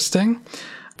really interesting,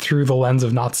 through the lens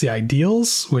of Nazi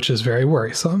ideals, which is very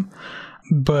worrisome.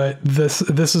 But this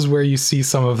is where you see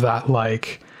some of that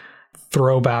like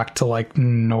throwback to like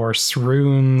Norse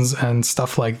runes and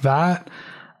stuff like that.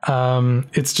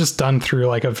 It's just done through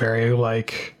like a very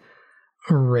like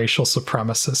racial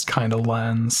supremacist kind of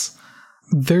lens.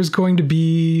 There's going to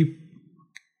be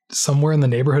somewhere in the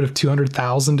neighborhood of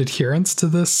 200,000 adherents to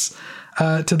this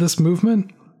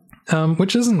movement,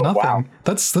 which isn't nothing. Wow.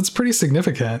 That's pretty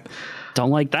significant. Don't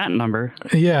like that number.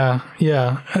 Yeah.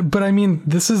 But I mean,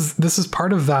 this is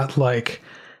part of that like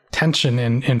tension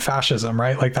in fascism,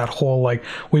 right? Like that whole like,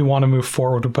 we want to move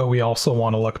forward, but we also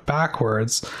want to look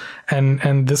backwards.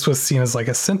 And this was seen as like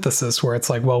a synthesis where it's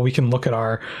like, well, we can look at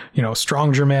our,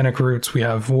 strong Germanic roots. We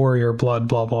have warrior blood,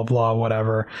 blah, blah, blah,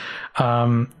 whatever.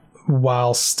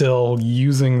 While still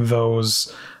using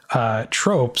those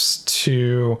tropes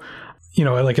to,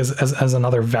 like as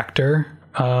another vector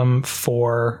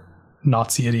for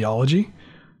Nazi ideology.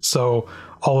 So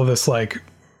all of this like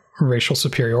racial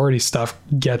superiority stuff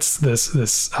gets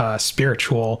this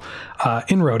spiritual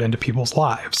inroad into people's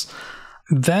lives.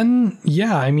 Then,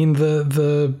 yeah, I mean,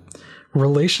 the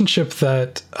relationship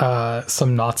that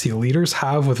some Nazi leaders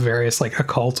have with various like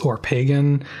occult or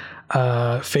pagan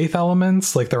faith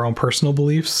elements, like their own personal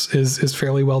beliefs, is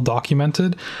fairly well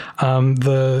documented.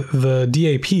 The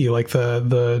DAP, like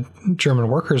the German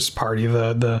Workers' Party,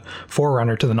 the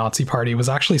forerunner to the Nazi Party, was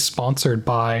actually sponsored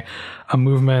by a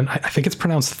movement. I think it's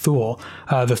pronounced Thule,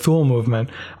 the Thule movement,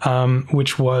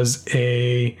 which was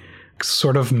a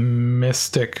sort of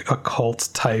mystic occult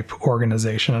type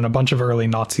organization, and a bunch of early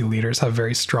Nazi leaders have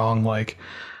very strong like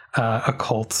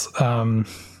occult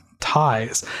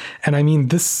ties. And I mean,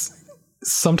 this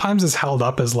sometimes is held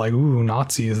up as like, ooh,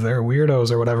 Nazis, they're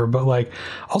weirdos or whatever. But like,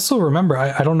 also remember,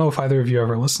 I don't know if either of you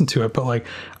ever listened to it, but like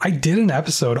I did an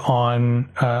episode on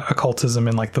occultism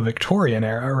in like the Victorian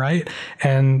era, right?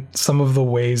 And some of the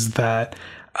ways that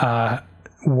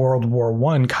World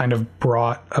War I kind of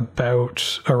brought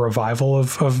about a revival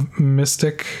of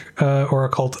mystic or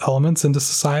occult elements into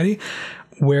society,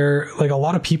 where like a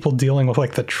lot of people dealing with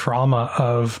like the trauma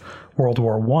of World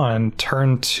War I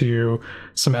turned to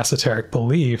some esoteric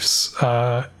beliefs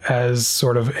as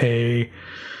sort of a,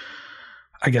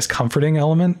 I guess, comforting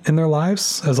element in their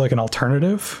lives, as like an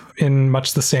alternative, in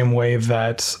much the same way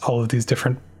that all of these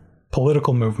different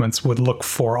political movements would look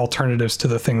for alternatives to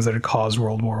the things that had caused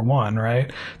World War I,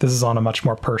 right? This is on a much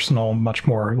more personal, much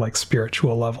more like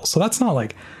spiritual level. So that's not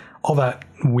like all that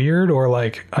weird or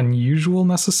like unusual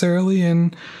necessarily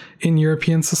in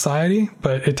European society,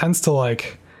 but it tends to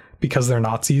like, because they're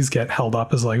Nazis, get held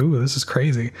up as like, ooh, this is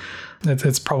crazy.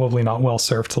 It's probably not well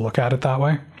served to look at it that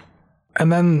way.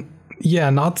 And then, yeah,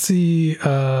 Nazi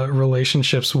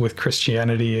relationships with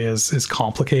Christianity is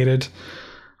complicated.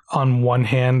 On one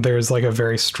hand, there's like a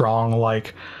very strong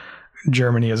like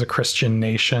Germany as a Christian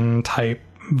nation type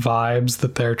vibes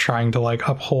that they're trying to like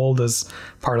uphold as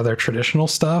part of their traditional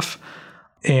stuff,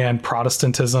 and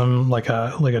Protestantism, like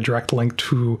a direct link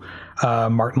to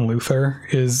Martin Luther,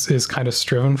 is kind of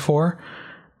striven for.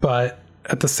 But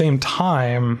at the same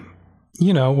time,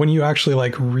 you know, when you actually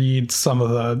like read some of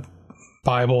the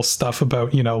Bible stuff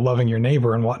about, you know, loving your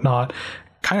neighbor and whatnot,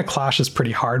 kind of clashes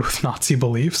pretty hard with Nazi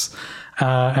beliefs.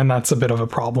 And that's a bit of a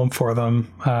problem for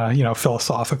them, you know,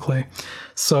 philosophically.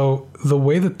 So the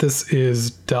way that this is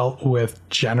dealt with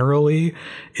generally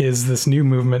is this new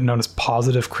movement known as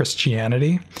positive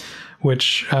Christianity,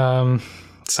 which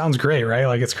sounds great, right?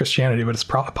 Like it's Christianity, but it's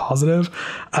positive.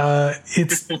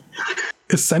 It's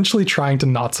essentially trying to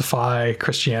Nazify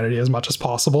Christianity as much as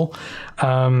possible.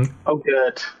 Oh,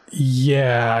 good.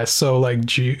 Yeah, so like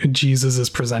Jesus is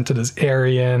presented as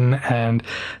Aryan, and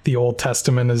the Old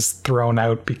Testament is thrown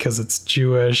out because it's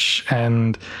Jewish,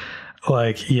 and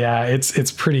like, yeah,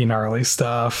 it's pretty gnarly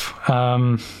stuff.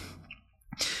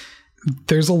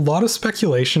 There's a lot of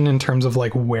speculation in terms of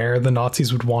like where the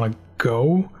Nazis would want to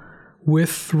go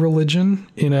with religion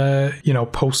in a, you know,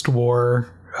 post-war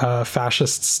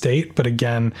fascist state, but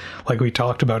again, like we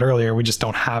talked about earlier, we just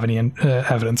don't have any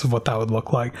evidence of what that would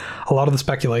look like. A lot of the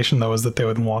speculation, though, is that they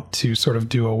would want to sort of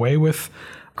do away with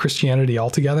Christianity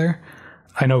altogether.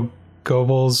 I know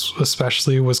Goebbels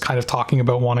especially was kind of talking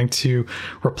about wanting to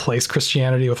replace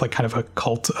Christianity with like kind of a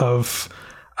cult of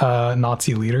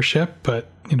Nazi leadership, but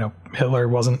you know, Hitler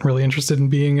wasn't really interested in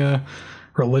being a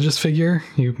religious figure.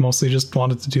 He mostly just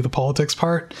wanted to do the politics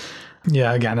part.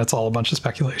 Yeah, again, it's all a bunch of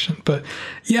speculation. But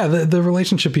yeah, the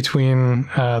relationship between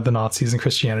the Nazis and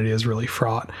Christianity is really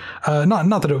fraught.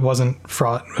 Not that it wasn't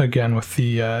fraught, again, with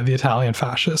the Italian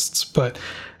fascists, but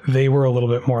they were a little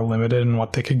bit more limited in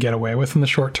what they could get away with in the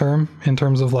short term in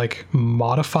terms of like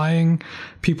modifying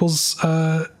people's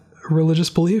religious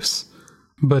beliefs.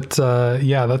 But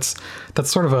yeah, that's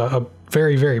sort of a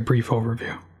very, very brief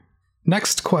overview.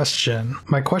 Next question.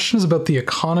 My question is about the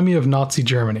economy of Nazi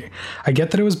Germany. I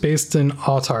get that it was based in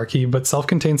autarky, but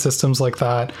self-contained systems like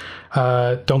that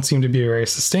don't seem to be very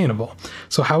sustainable.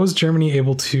 So how was Germany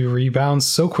able to rebound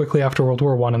so quickly after World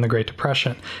War I and the Great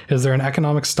Depression? Is there an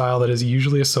economic style that is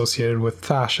usually associated with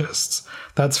fascists?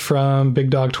 That's from Big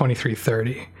Dog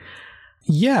 2330.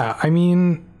 Yeah, I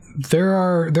mean, there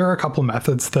are a couple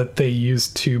methods that they use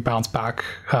to bounce back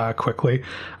quickly.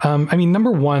 I mean,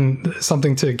 number one,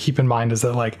 something to keep in mind is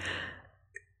that like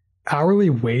hourly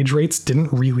wage rates didn't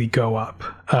really go up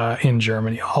in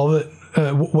Germany. All that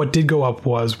what did go up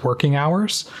was working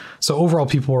hours. So overall,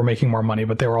 people were making more money,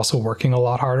 but they were also working a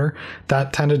lot harder.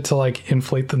 That tended to like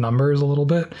inflate the numbers a little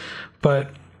bit.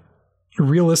 But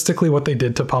realistically, what they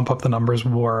did to pump up the numbers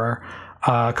were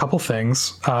a couple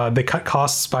things. They cut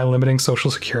costs by limiting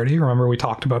Social Security. Remember, we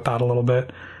talked about that a little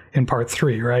bit in part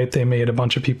 3, right? They made a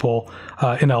bunch of people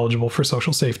ineligible for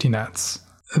social safety nets.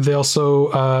 They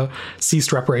also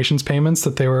ceased reparations payments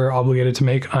that they were obligated to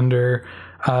make under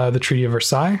the Treaty of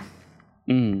Versailles.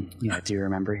 Yeah, I do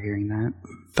remember hearing that.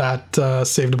 That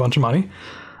saved a bunch of money.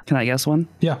 Can I guess one?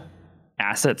 Yeah.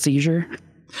 asset seizure.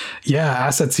 Yeah,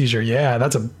 asset seizure. Yeah,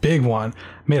 that's a big one.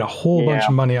 Made a whole bunch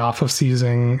of money off of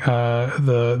seizing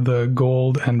the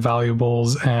gold and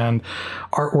valuables and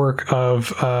artwork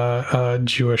of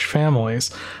Jewish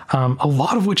families, a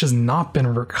lot of which has not been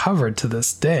recovered to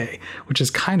this day, which is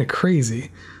kind of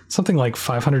crazy. Something like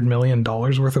 $500 million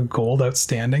worth of gold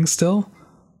outstanding still.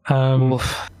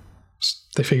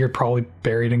 They figured probably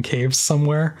buried in caves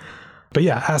somewhere. But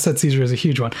yeah, asset seizure is a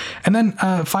huge one. And then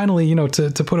finally,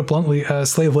 to put it bluntly,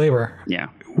 slave labor. Yeah.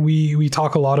 We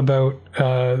talk a lot about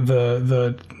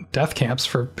the death camps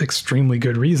for extremely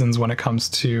good reasons when it comes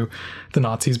to the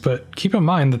Nazis. But keep in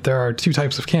mind that there are two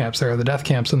types of camps. There are the death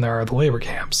camps and there are the labor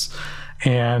camps.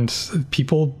 And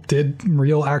people did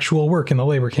real actual work in the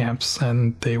labor camps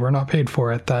and they were not paid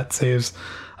for it. That saves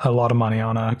a lot of money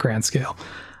on a grand scale.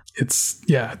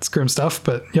 It's grim stuff,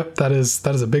 but yep, that is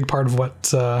a big part of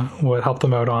what helped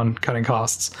them out on cutting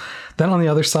costs. Then on the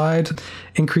other side,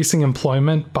 increasing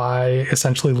employment by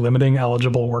essentially limiting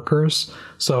eligible workers.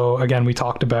 So again, we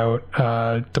talked about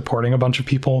deporting a bunch of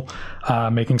people,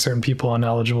 making certain people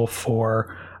ineligible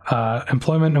for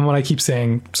employment. And when I keep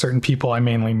saying certain people, I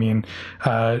mainly mean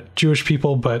Jewish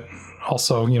people, but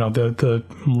also the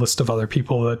list of other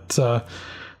people that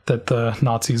the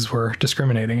Nazis were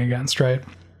discriminating against, right?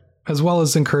 As well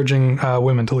as encouraging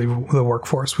women to leave the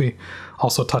workforce. We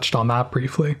also touched on that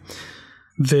briefly.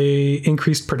 They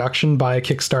increased production by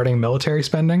kickstarting military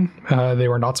spending. They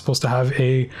were not supposed to have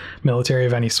a military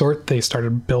of any sort. They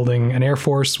started building an air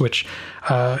force, which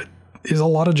is a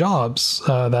lot of jobs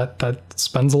that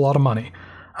spends a lot of money.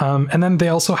 And then they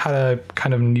also had a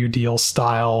kind of New Deal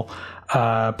style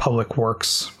public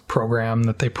works program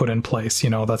that they put in place.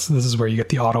 This is where you get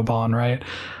the Autobahn, right?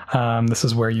 This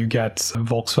is where you get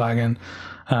Volkswagen.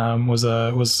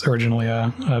 Was originally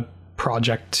a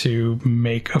project to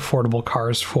make affordable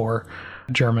cars for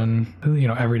German,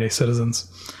 everyday citizens.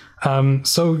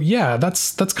 So yeah,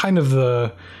 that's kind of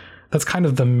the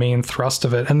main thrust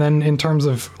of it. And then in terms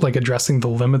of like addressing the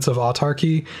limits of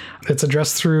autarky, it's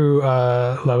addressed through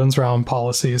Lebensraum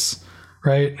policies.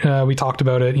 Right. We talked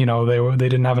about it. They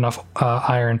didn't have enough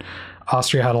iron.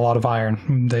 Austria had a lot of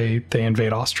iron. They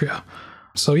invade Austria.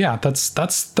 So yeah, that's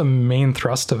the main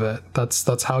thrust of it.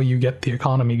 That's how you get the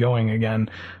economy going again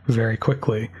very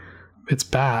quickly. It's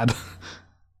bad.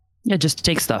 Yeah, just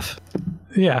take stuff.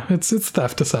 Yeah, it's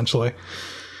theft essentially.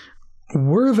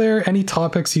 Were there any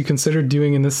topics you considered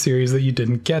doing in this series that you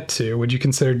didn't get to? Would you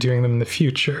consider doing them in the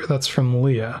future? That's from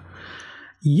Leah.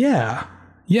 Yeah,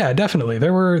 definitely.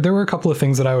 There were a couple of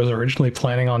things that I was originally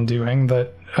planning on doing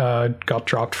that got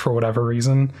dropped for whatever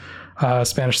reason.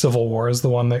 Spanish Civil War is the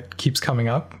one that keeps coming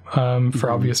up for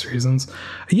obvious reasons.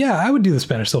 Yeah, I would do the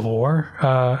Spanish Civil War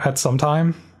at some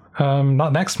time.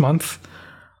 Not next month.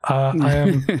 I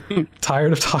am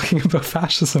tired of talking about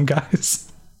fascism, guys.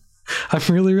 I'm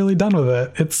really, really done with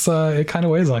it. It kind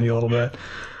of weighs on you a little bit.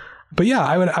 But yeah,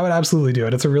 I would absolutely do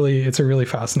it. It's a really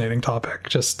fascinating topic.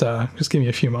 Just give me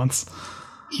a few months.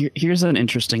 Here's an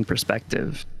interesting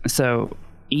perspective. So,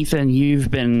 Ethan, you've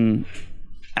been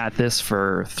at this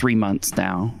for 3 months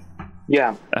now.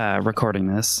 Yeah.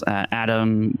 Recording this.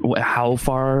 Adam, how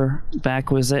far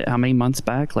back was it? How many months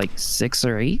back? Like 6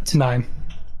 or 8? 9.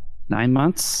 9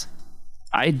 months?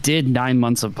 I did 9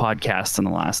 months of podcasts in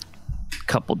the last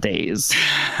couple days.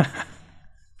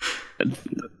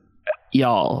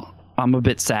 Y'all, I'm a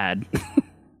bit sad.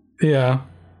 Yeah.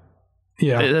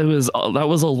 That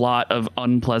was a lot of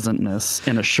unpleasantness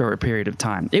in a short period of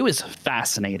time. It was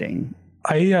fascinating.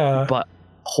 But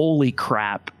holy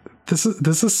crap. This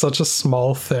is such a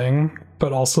small thing,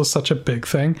 but also such a big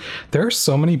thing. There are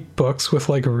so many books with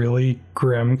like really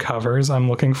grim covers I'm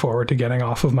looking forward to getting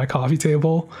off of my coffee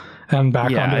table and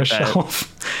back onto a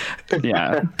shelf.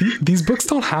 Yeah. These books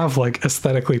don't have like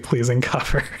aesthetically pleasing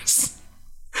covers.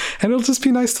 And it'll just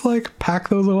be nice to like pack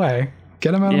those away.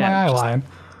 Get them out of my eye line.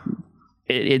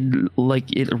 It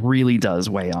really does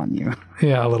weigh on you.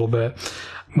 Yeah, a little bit.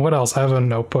 What else? I have a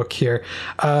notebook here.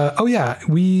 I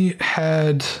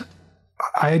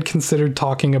had considered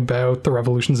talking about the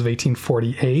revolutions of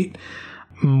 1848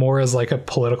 more as like a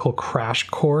political crash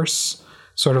course,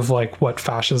 sort of like what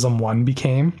Fascism 1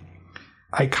 became.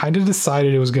 I kind of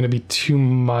decided it was going to be too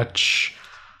much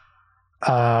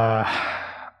off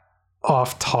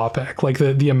topic. Like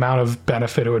the amount of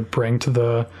benefit it would bring to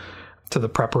the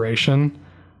preparation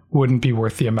wouldn't be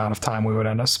worth the amount of time we would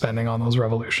end up spending on those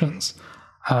revolutions.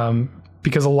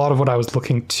 Because a lot of what I was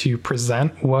looking to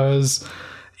present was,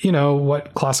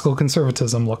 what classical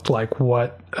conservatism looked like,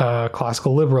 what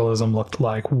classical liberalism looked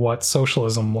like, what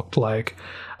socialism looked like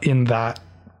in that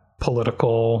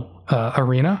political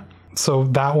arena. So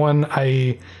that one,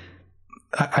 I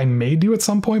I may do at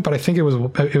some point, but I think it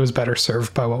was better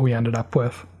served by what we ended up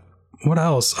with. What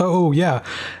else? Oh yeah,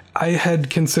 I had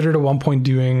considered at one point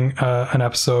doing an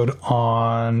episode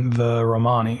on the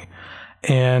Romani,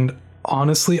 and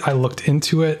honestly, I looked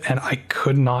into it and I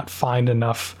could not find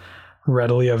enough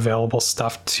readily available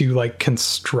stuff to like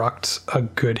construct a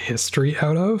good history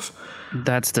out of.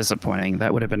 That's disappointing.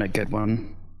 That would have been a good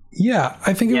one. Yeah,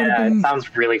 I think it would have been. It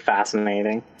sounds really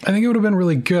fascinating. I think it would have been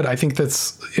really good. I think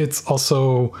it's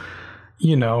also,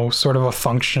 you know, sort of a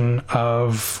function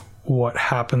of what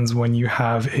happens when you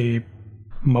have a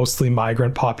mostly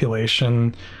migrant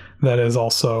population that is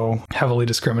also heavily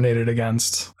discriminated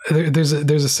against. There's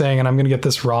a saying, and I'm going to get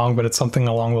this wrong, but it's something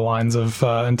along the lines of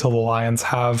until the lions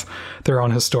have their own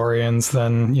historians,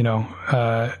 then, you know,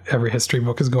 every history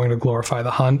book is going to glorify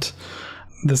the hunt.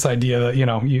 This idea that, you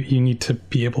know, you need to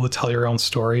be able to tell your own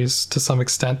stories to some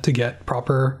extent to get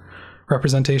proper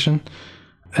representation.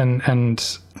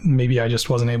 And maybe I just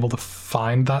wasn't able to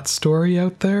find that story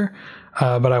out there,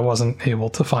 but I wasn't able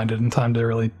to find it in time to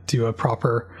really do a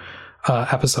proper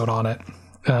episode on it,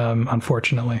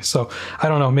 unfortunately. So I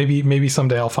don't know, maybe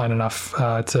someday I'll find enough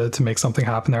to make something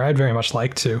happen there. I'd very much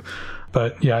like to,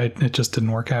 but yeah, it just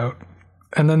didn't work out.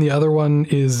 And then the other one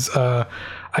is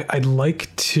I'd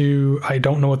like to, I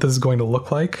don't know what this is going to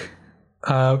look like,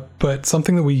 but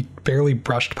something that we barely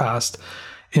brushed past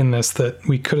in this that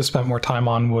we could have spent more time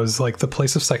on was like the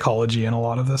place of psychology in a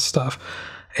lot of this stuff,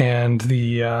 and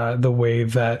the way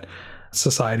that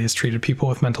society has treated people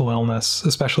with mental illness,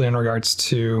 especially in regards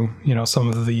to, you know, some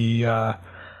of the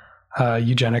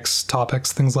eugenics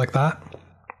topics, things like that.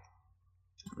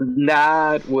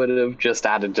 That would have just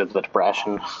added to the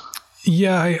depression.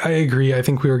 Yeah, I agree. I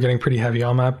think we were getting pretty heavy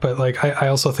on that, but like I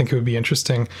also think it would be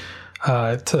interesting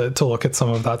to look at some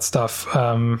of that stuff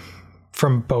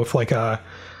from both like a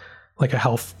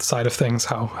health side of things,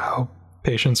 how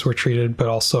patients were treated, but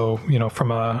also, you know,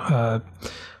 from a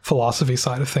philosophy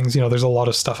side of things. You know, there's a lot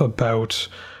of stuff about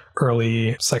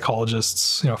early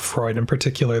psychologists, you know, Freud in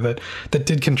particular, that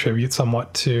did contribute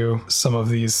somewhat to some of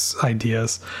these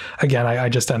ideas. Again, I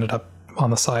just ended up on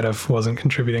the side of wasn't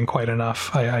contributing quite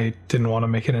enough. I didn't want to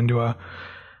make it into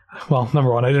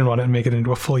number one, I didn't want to make it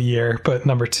into a full year, but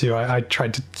number two, I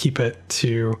tried to keep it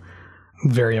to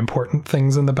very important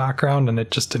things in the background, and it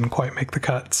just didn't quite make the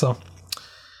cut. So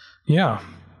yeah,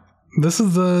 this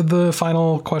is the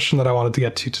final question that I wanted to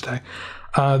get to today.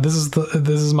 This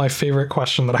is my favorite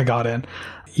question that I got in.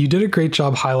 You did a great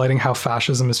job highlighting how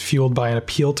fascism is fueled by an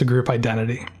appeal to group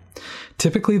identity.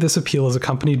 Typically, this appeal is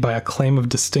accompanied by a claim of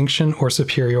distinction or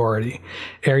superiority,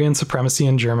 Aryan supremacy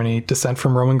in Germany, descent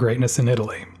from Roman greatness in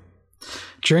Italy.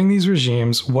 During these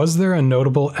regimes, was there a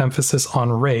notable emphasis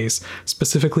on race,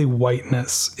 specifically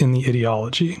whiteness, in the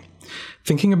ideology?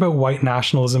 Thinking about white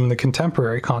nationalism in the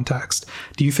contemporary context,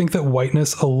 do you think that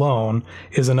whiteness alone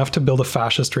is enough to build a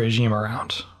fascist regime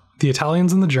around? The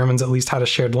Italians and the Germans at least had a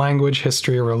shared language,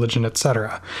 history, religion,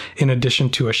 etc., in addition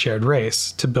to a shared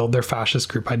race, to build their fascist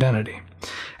group identity.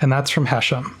 And that's from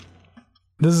Hesham.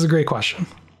 This is a great question.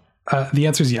 The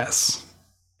answer is yes.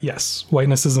 Yes,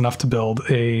 whiteness is enough to build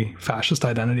a fascist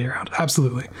identity around.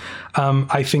 Absolutely.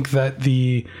 I think that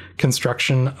the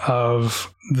construction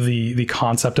of the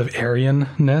concept of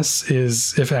Aryanness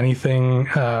is, if anything,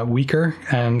 weaker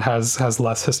and has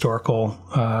less historical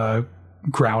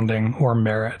grounding or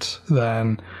merit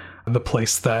than the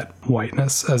place that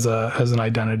whiteness as an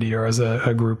identity or as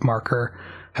a group marker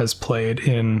has played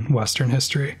in Western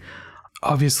history.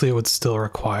 Obviously, it would still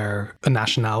require a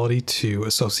nationality to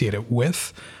associate it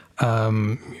with.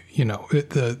 The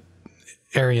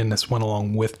Aryanness went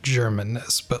along with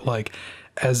Germanness, but like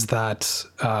as that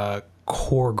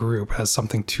core group, as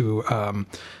something to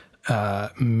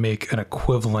make an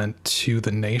equivalent to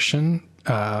the nation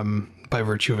by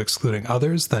virtue of excluding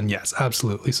others, then yes,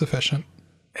 absolutely sufficient.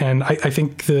 And I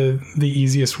think the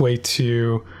easiest way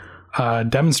to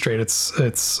demonstrate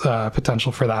its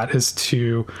potential for that is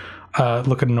to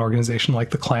look at an organization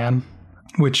like the Klan,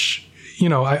 which, you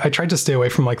know, I tried to stay away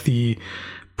from like the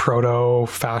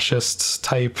proto-fascist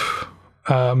type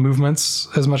movements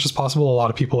as much as possible. A lot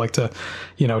of people like to,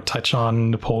 you know, touch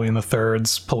on Napoleon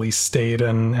III's police state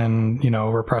and you know,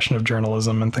 repression of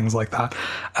journalism and things like that.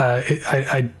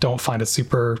 I don't find it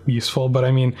super useful, but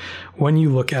I mean, when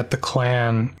you look at the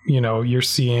Klan, you know, you're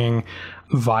seeing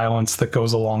violence that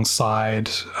goes alongside,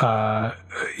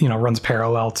 runs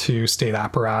parallel to state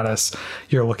apparatus.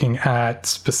 You're looking at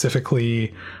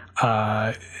specifically,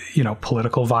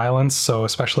 political violence. So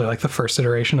especially like the first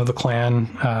iteration of the Klan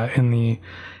in the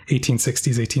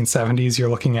 1860s, 1870s, you're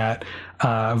looking at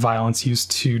violence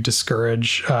used to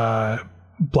discourage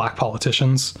black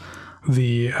politicians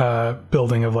the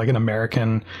building of like an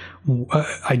American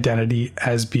identity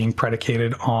as being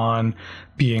predicated on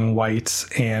being white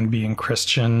and being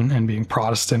Christian and being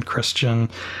Protestant Christian.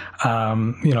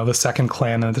 The Second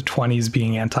Klan in the 1920s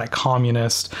being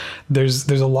anti-communist. There's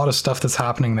a lot of stuff that's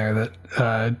happening there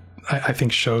that I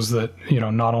think shows that,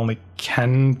 not only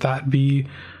can that be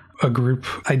a group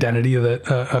identity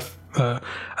that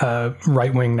a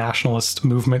right-wing nationalist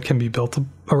movement can be built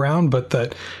around, but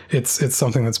that it's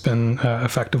something that's been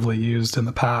effectively used in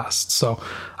the past. So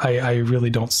I really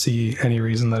don't see any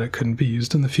reason that it couldn't be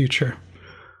used in the future.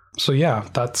 So yeah,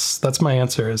 that's my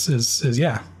answer is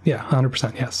yeah,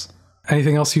 100% yes.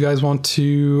 Anything else you guys want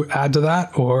to add to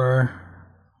that, or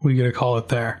we gonna call it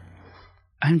there?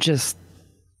 I'm just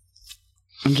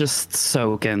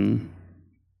soaking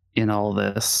in all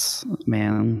this,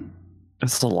 man.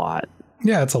 It's a lot.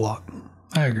 Yeah, it's a lot.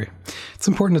 I agree. It's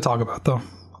important to talk about, though.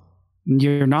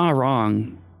 You're not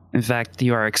wrong. In fact,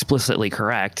 you are explicitly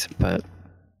correct, but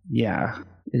yeah,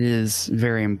 it is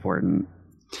very important,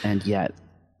 and yet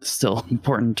still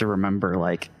important to remember,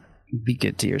 like, be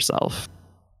good to yourself.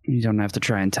 You don't have to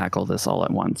try and tackle this all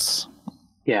at once.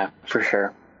 Yeah, for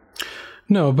sure.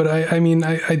 No, but I mean,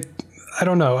 I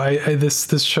don't know.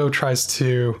 This show tries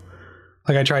to,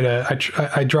 like,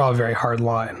 I draw a very hard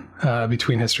line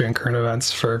between history and current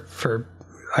events for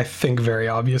I think very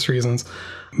obvious reasons,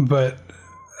 but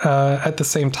at the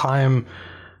same time,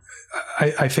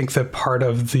 I think that part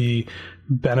of the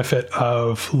benefit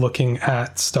of looking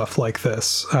at stuff like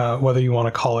this, whether you want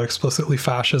to call it explicitly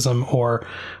fascism or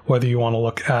whether you want to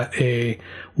look at a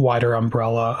wider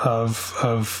umbrella of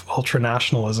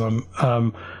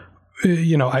ultranationalism,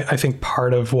 I think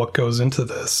part of what goes into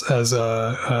this as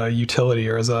a utility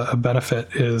or as a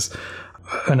benefit is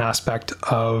an aspect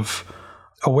of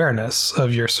awareness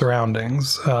of your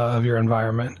surroundings, of your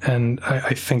environment. And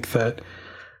I think that,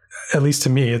 at least to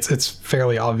me, it's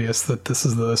fairly obvious that this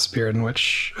is the spirit in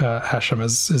which Hashem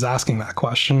is asking that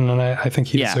question. And I think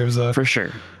he deserves for sure.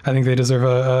 I think they deserve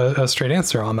a straight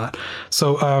answer on that.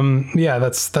 So,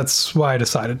 that's why I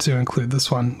decided to include this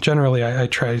one. Generally, I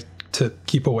try to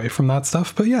keep away from that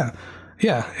stuff, but yeah,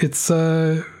 it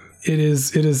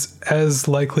is as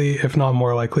likely, if not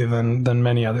more likely, than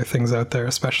many other things out there,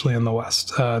 especially in the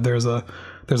West. There's a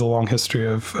long history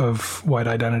of white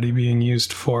identity being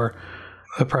used for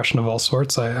oppression of all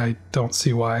sorts. I don't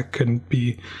see why it couldn't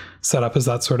be set up as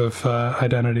that sort of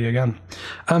identity again.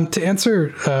 To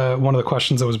answer one of the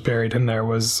questions that was buried in there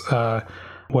was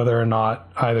whether or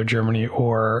not either Germany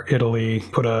or Italy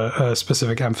put a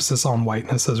specific emphasis on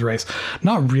whiteness as race.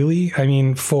 Not really. I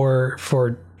mean, for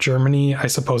Germany, I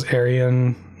suppose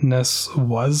Aryanness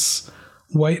was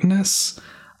whiteness.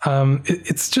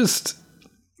 It's just,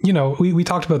 we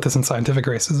talked about this in Scientific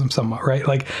Racism somewhat, right?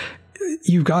 Like,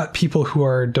 you've got people who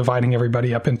are dividing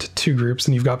everybody up into two groups,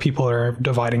 and you've got people that are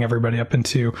dividing everybody up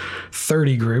into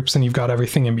 30 groups, and you've got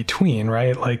everything in between,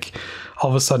 right? Like, all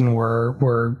of a sudden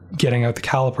we're getting out the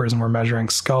calipers and we're measuring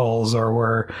skulls, or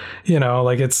we're,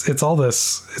 like it's all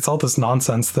this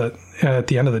nonsense that at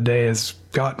the end of the day has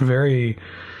got very,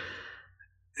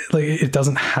 like, it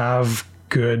doesn't have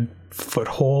good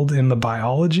foothold in the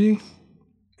biology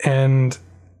and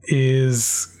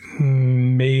is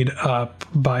made up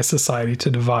by society to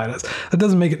divide us. That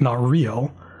doesn't make it not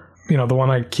real. The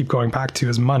one I keep going back to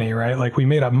is money, right? Like, we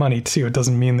made up money too. It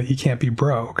doesn't mean that you can't be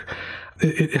broke.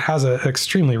 It has an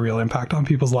extremely real impact on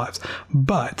people's lives.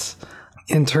 But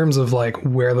in terms of like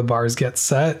where the bars get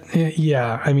set,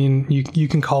 yeah, I mean, you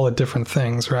can call it different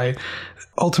things, right?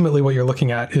 Ultimately, what you're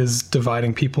looking at is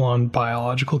dividing people on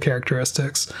biological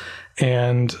characteristics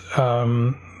and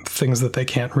things that they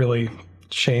can't really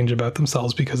change about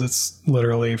themselves because it's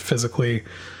literally physically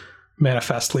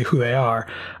manifestly who they are.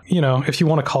 If you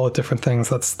want to call it different things,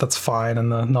 that's fine.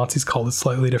 And the Nazis called it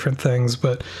slightly different things,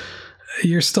 but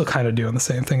you're still kind of doing the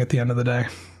same thing at the end of the day.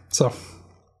 So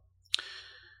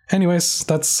anyways,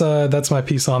 that's my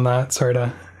piece on that. Sorry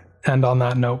to end on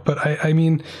that note, but I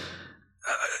mean,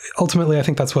 ultimately, I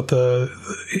think that's what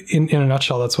in a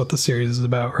nutshell, that's what the series is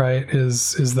about, right?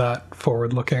 Is that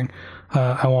forward looking.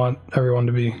 I want everyone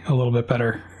to be a little bit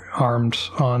better armed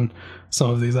on some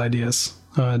of these ideas,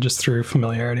 just through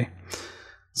familiarity.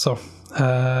 So,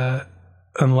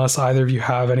 unless either of you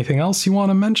have anything else you want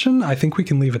to mention, I think we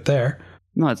can leave it there.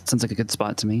 No, that sounds like a good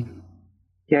spot to me.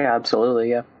 Yeah,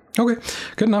 absolutely. Yeah. Okay,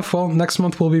 good enough. Well, next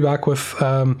month we'll be back with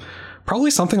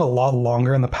probably something a lot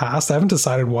longer in the past. I haven't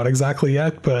decided what exactly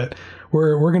yet, but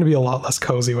we're going to be a lot less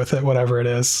cozy with it, whatever it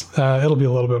is. It'll be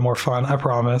a little bit more fun, I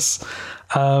promise.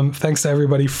 Thanks to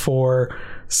everybody for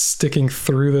sticking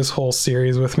through this whole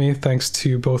series with me. Thanks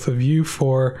to both of you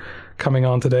for coming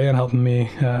on today and helping me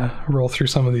roll through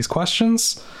some of these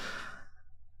questions.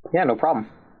 Yeah, no problem.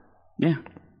 Yeah.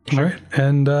 All right.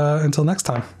 And until next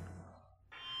time.